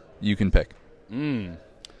Trophy, you can pick. I'm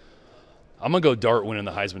going to go Dart winning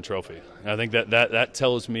the Heisman Trophy. I think that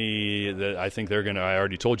tells me that I think they're going to – I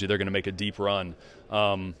already told you they're going to make a deep run.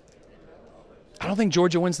 I don't think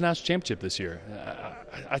Georgia wins the national championship this year.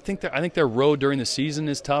 I think their road during the season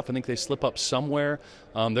is tough. I think they slip up somewhere.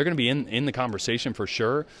 They're going to be in the conversation for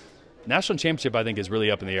sure. National championship, I think, is really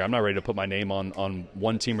up in the air. I'm not ready to put my name on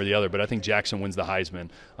one team or the other, but I think Jackson wins the Heisman.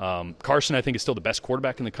 Carson, I think, is still the best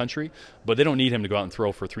quarterback in the country, but they don't need him to go out and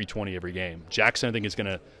throw for 320 every game. Jackson, I think, is going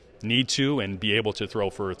to need to and be able to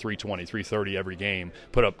throw for 320, 330 every game,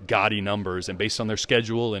 put up gaudy numbers, and based on their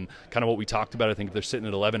schedule and kind of what we talked about, I think if they're sitting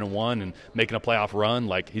at 11-1 and making a playoff run,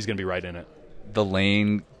 like, he's going to be right in it. The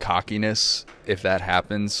Lane cockiness, if that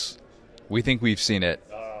happens, we think we've seen it.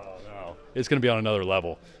 Oh, no. It's going to be on another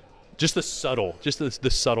level. Just the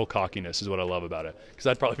subtle cockiness is what I love about it, because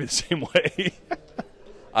I'd probably be the same way.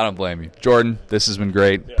 I don't blame you. Jordan, this has been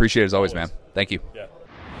great. Yeah, appreciate it as always, man. Thank you. Yeah.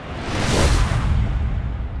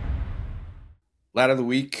 Lad of the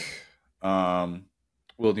week. Will,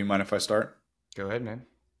 do you mind if I start? Go ahead, man.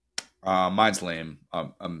 Mine's lame.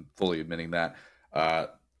 I'm fully admitting that.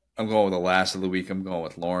 I'm going with the last of the week. I'm going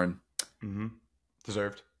with Lauren. Mm-hmm.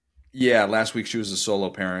 Deserved. Yeah, last week she was a solo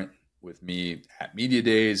parent with me at Media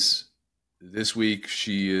Days. This week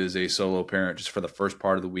she is a solo parent just for the first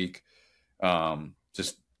part of the week.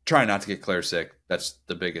 Just trying not to get Claire sick. That's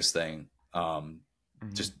the biggest thing.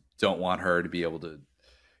 Just don't want her to be able to,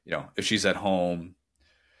 if she's at home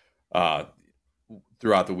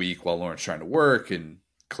throughout the week while Lauren's trying to work and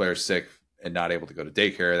Claire's sick and not able to go to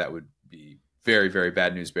daycare, that would be very, very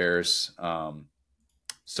bad news bears.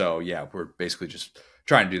 So, yeah, we're basically just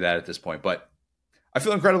trying to do that at this point. But I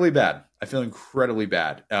feel incredibly bad.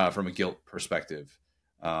 From a guilt perspective.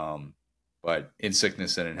 But in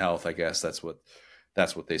sickness and in health, I guess that's what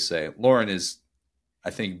they say. Lauren is, I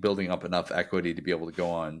think, building up enough equity to be able to go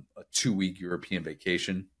on a 2-week European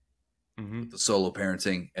vacation with the solo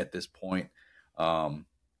parenting at this point.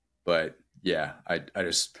 But yeah,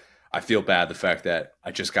 I feel bad the fact that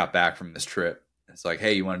I just got back from this trip. It's like,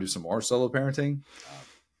 hey, you want to do some more solo parenting?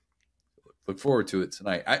 Look forward to it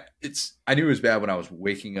tonight. I knew it was bad when I was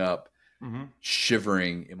waking up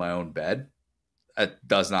shivering in my own bed. That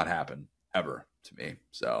does not happen ever to me.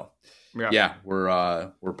 So yeah,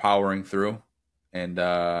 we're powering through. And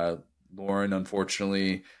Lauren,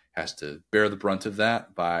 unfortunately, has to bear the brunt of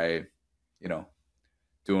that by,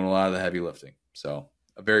 doing a lot of the heavy lifting. So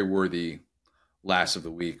a very worthy last of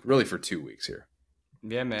the week, really for 2 weeks here.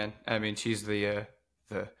 Yeah, man. I mean, she's the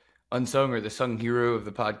unsung or the sung hero of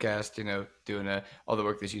the podcast, doing all the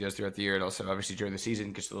work that she does throughout the year. And also, obviously, during the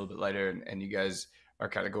season, gets a little bit lighter. And you guys are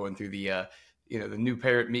kind of going through the the new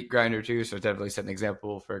parent meat grinder too, so definitely set an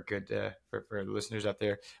example for good for the listeners out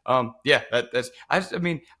there. I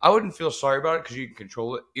wouldn't feel sorry about it because you can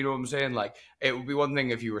control it. You know what I'm saying? Like, it would be one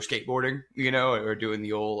thing if you were skateboarding, or doing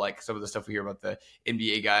the old, like, some of the stuff we hear about the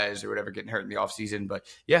NBA guys or whatever getting hurt in the off season. But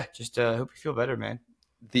yeah, just hope you feel better, man.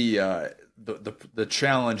 The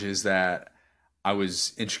challenge is that I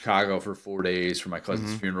was in Chicago for 4 days for my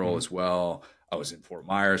cousin's funeral as well. I was in Fort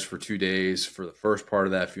Myers for 2 days for the first part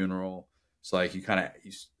of that funeral. So, like, you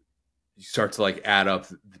start to, like, add up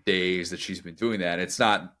the days that she's been doing that. It's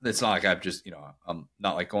not like I've just, I'm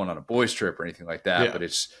not like going on a boys trip or anything like that. Yeah. But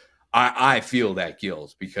it's, I feel that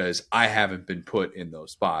guilt because I haven't been put in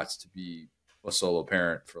those spots to be a solo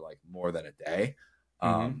parent for like more than a day.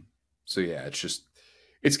 So yeah,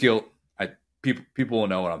 it's guilt. People will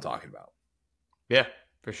know what I'm talking about. Yeah,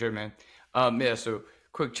 for sure, man. So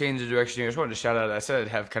quick change of direction here. I just wanted to shout out. I said I'd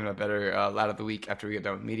have kind of a better lad of the week after we get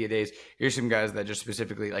done with Media Days. Here's some guys that just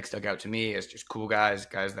specifically like stuck out to me as just cool guys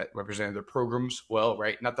that represented their programs well,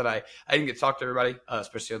 right? Not that I didn't get to talk to everybody,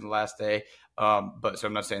 especially on the last day. But so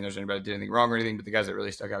I'm not saying there's anybody that did anything wrong or anything, but the guys that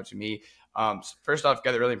really stuck out to me. First off,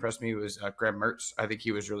 guy that really impressed me was Graham Mertz. I think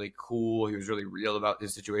he was really cool. He was really real about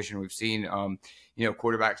his situation. We've seen,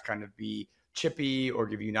 quarterbacks kind of be chippy or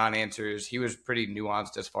give you non-answers. He was pretty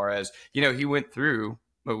nuanced as far as, he went through,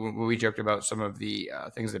 when we joked about some of the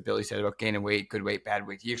things that Billy said about gaining weight, good weight, bad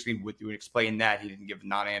weight. He actually would explain that. He didn't give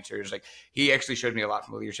non-answers. Like, he actually showed me a lot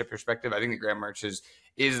from a leadership perspective. I think that Graham Mertz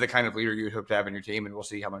is the kind of leader you would hope to have in your team, and we'll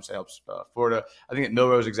see how much that helps Florida. I think that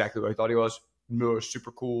Milroe is exactly what I thought he was. Milroe's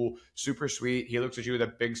super cool, super sweet. He looks at you with a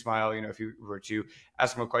big smile. If you were to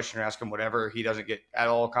ask him a question or ask him whatever, he doesn't get at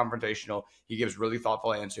all confrontational. He gives really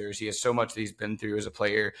thoughtful answers. He has so much that he's been through as a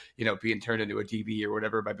player, being turned into a DB or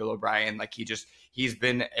whatever by Bill O'Brien. Like he's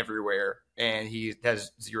been everywhere, and he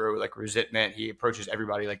has zero like resentment. He approaches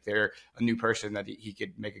everybody like they're a new person that he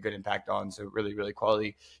could make a good impact on. So really, really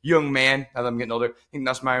quality young man. Now that I'm getting older, I think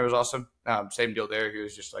Nussmeier was awesome. Same deal there. He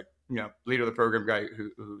was just like, leader of the program guy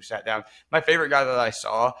who sat down. My favorite guy that I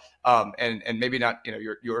saw, and maybe not,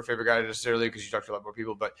 your favorite guy necessarily because you talked to a lot more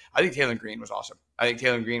people, but I think Taylor Green was awesome. I think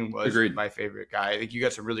Taylor Green was my favorite guy. I think you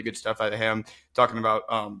got some really good stuff out of him talking about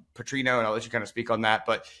Petrino, and I'll let you kind of speak on that.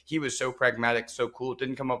 But he was so pragmatic, so cool.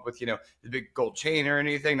 Didn't come up with, the big gold chain or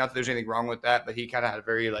anything. Not that there's anything wrong with that, but he kind of had a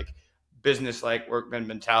very like business-like workman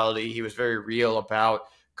mentality. He was very real about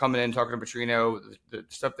coming in, talking to Petrino, the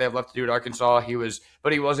stuff they have left to do at Arkansas. He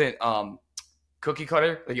wasn't cookie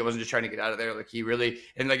cutter. Like he wasn't just trying to get out of there. Like he really,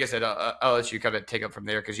 and like I said, I'll let you kind of take up from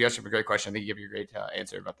there because you asked him a great question. I think you gave you a great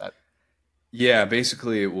answer about that. Yeah,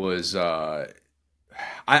 basically it was, I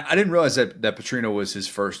didn't realize that Petrino was his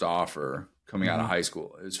first offer coming out of high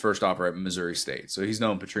school. His first offer at Missouri State. So he's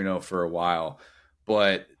known Petrino for a while,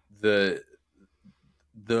 but the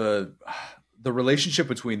relationship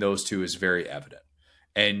between those two is very evident.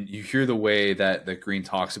 And you hear the way that Green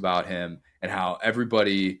talks about him and how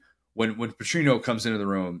everybody, when Petrino comes into the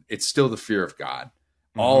room, it's still the fear of God.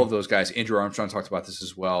 Mm-hmm. All of those guys, Andrew Armstrong talked about this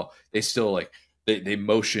as well. They still like, they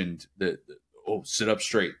motioned sit up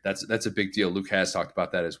straight. That's a big deal. Luke has talked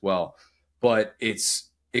about that as well. But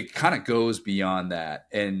it kind of goes beyond that.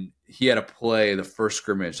 And he had to play the first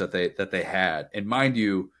scrimmage that they had. And mind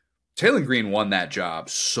you, Taylor Green won that job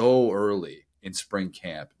so early in spring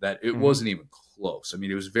camp that it wasn't even close. I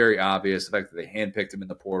mean, it was very obvious the fact that they handpicked him in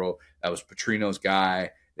the portal. That was Petrino's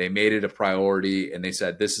guy. They made it a priority, and they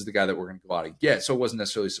said, this is the guy that we're going to go out and get. So it wasn't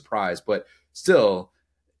necessarily a surprise, but still,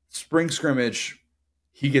 spring scrimmage,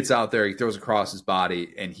 he gets out there, he throws across his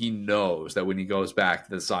body, and he knows that when he goes back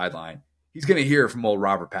to the sideline, he's going to hear from old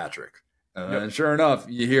Robert Patrick. And sure enough,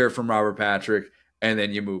 you hear from Robert Patrick, and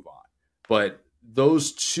then you move on. But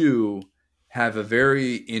those two have a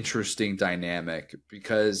very interesting dynamic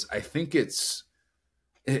because I think if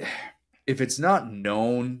it's not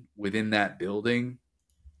known within that building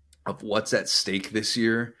of what's at stake this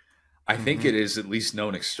year, I think it is at least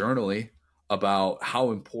known externally about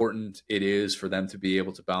how important it is for them to be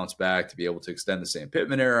able to bounce back, to be able to extend the Sam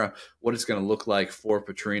Pittman era, what it's going to look like for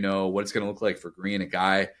Petrino, what it's going to look like for Green, a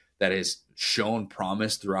guy that has shown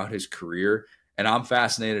promise throughout his career. And I'm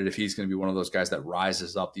fascinated if he's going to be one of those guys that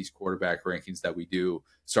rises up these quarterback rankings that we do,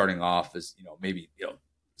 starting off as, maybe,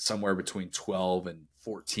 somewhere between 12 and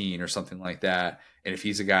 14 or something like that. And if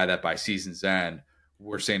he's a guy that by season's end,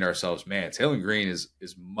 we're saying to ourselves, man, Taylor Green is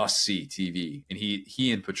must-see TV. And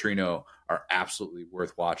he and Petrino are absolutely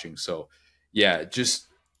worth watching. So, yeah, it just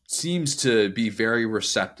seems to be very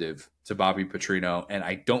receptive to Bobby Petrino. And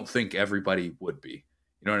I don't think everybody would be.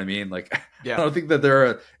 You know what I mean? Like, yeah. I don't think that there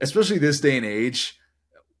are, especially this day and age,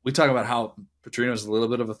 we talk about how Petrino's a little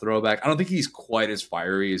bit of a throwback. I don't think he's quite as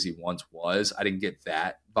fiery as he once was. I didn't get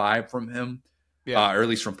that vibe from him, or at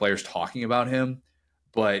least from players talking about him.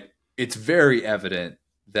 But it's very evident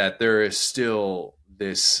that there is still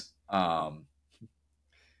this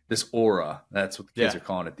this aura. That's what the kids are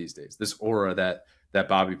calling it these days. This aura that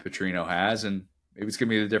Bobby Petrino has, and maybe it's going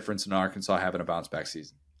to be the difference in Arkansas having a bounce back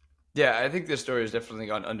season. Yeah, I think this story has definitely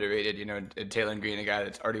gone underrated. And Taylor Green, a guy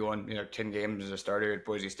that's already won 10 games as a starter at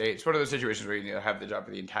Boise State. It's one of those situations where you have the job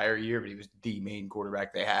for the entire year, but he was the main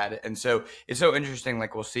quarterback they had. And so it's so interesting.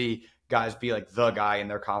 Like we'll see guys be like the guy in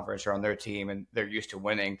their conference or on their team, and they're used to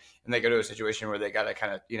winning, and they go to a situation where they got to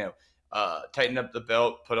kind of tighten up the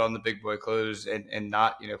belt, put on the big boy clothes, and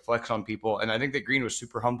not flex on people. And I think that Green was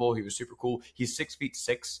super humble. He was super cool. He's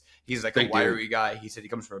 6'6". He's like a wiry guy. He said he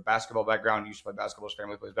comes from a basketball background. He used to play basketball. His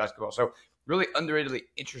family plays basketball. So really underratedly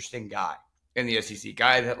interesting guy in the SEC.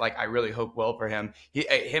 Guy that I really hope well for him.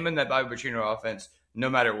 Him and that Bobby Petrino offense, no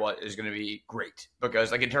matter what, is going to be great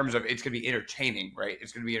because in terms of it's going to be entertaining, right?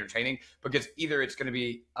 It's going to be entertaining because either it's going to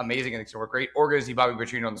be amazing and it's going to work great, or going to see Bobby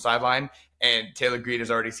Petrino on the sideline, and Taylor Green has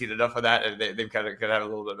already seen enough of that, and they've kind of have a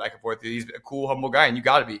little bit of back and forth. He's a cool, humble guy, and you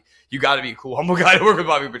got to be a cool, humble guy to work with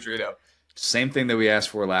Bobby Petrino. Same thing that we asked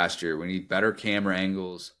for last year. We need better camera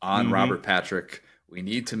angles on Robert Patrick. We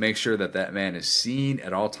need to make sure that man is seen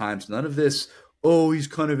at all times. None of this, he's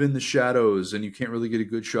kind of in the shadows and you can't really get a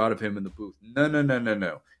good shot of him in the booth.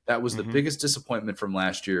 No. That was the biggest disappointment from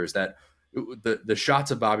last year, is that the shots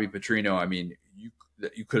of Bobby Petrino, I mean,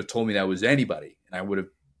 you could have told me that was anybody, and I would have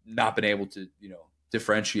not been able to,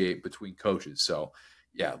 differentiate between coaches. So,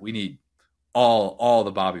 yeah, we need all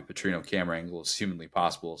the Bobby Petrino camera angles humanly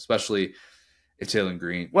possible, especially if Taylor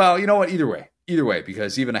Green. Well, you know what? Either way,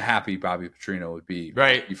 because even a happy Bobby Petrino would be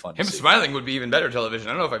right. Be fun. Him smiling would be even better television.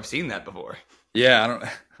 I don't know if I've seen that before. Yeah, I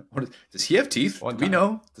don't. Does he have teeth? Do we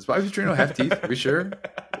know? Does Bobby Petrino have teeth? Are we sure?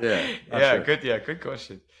 Yeah. Yeah. Sure. Good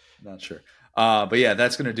question. Not sure. But yeah,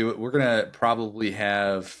 that's going to do it. We're going to probably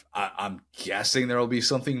have, I'm guessing there will be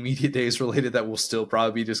something media days related that we'll still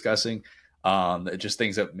probably be discussing. Just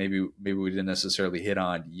things that maybe we didn't necessarily hit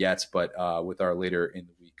on yet, but with our later in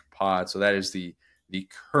the week pod. So that is the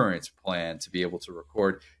current plan to be able to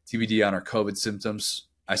record. TBD on our COVID symptoms.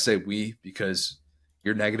 I say we because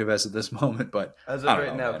you're negative as of this moment, but as of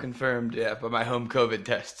right now, confirmed, by my home COVID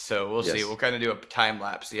test. So we'll see. We'll kind of do a time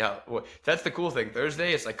lapse. See how. That's the cool thing.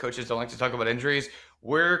 Thursday, it's like coaches don't like to talk about injuries.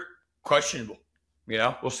 We're questionable.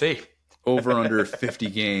 We'll see. Over under 50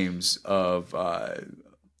 games of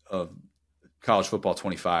college football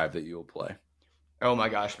 25 that you'll play. Oh my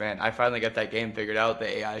gosh, man! I finally got that game figured out.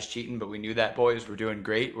 The AI is cheating, but we knew that, boys. We're doing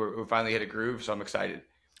great. We're finally hit a groove, so I'm excited.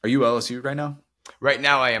 Are you LSU right now? Right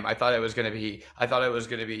now, I am. I thought it was going to be,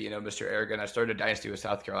 Mr. Arrogant. I started a dynasty with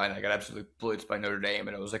South Carolina. I got absolutely blitzed by Notre Dame,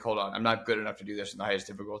 and I was like, hold on, I'm not good enough to do this in the highest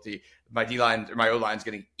difficulty. My D-line or my O-line's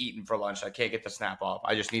getting eaten for lunch. I can't get the snap off.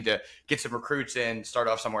 I just need to get some recruits in, start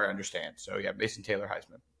off somewhere I understand. So, yeah, Mason Taylor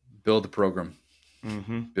Heisman. Build the program.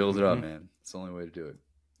 Build it up, man. It's the only way to do it.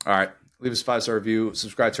 All right. Leave us a 5-star review.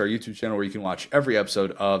 Subscribe to our YouTube channel where you can watch every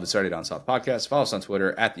episode of the Saturday Down South podcast. Follow us on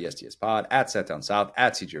Twitter at the STS Pod, at Sat Down South,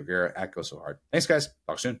 at CJ O'Gara, at Go So Hard. Thanks, guys.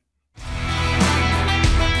 Talk soon.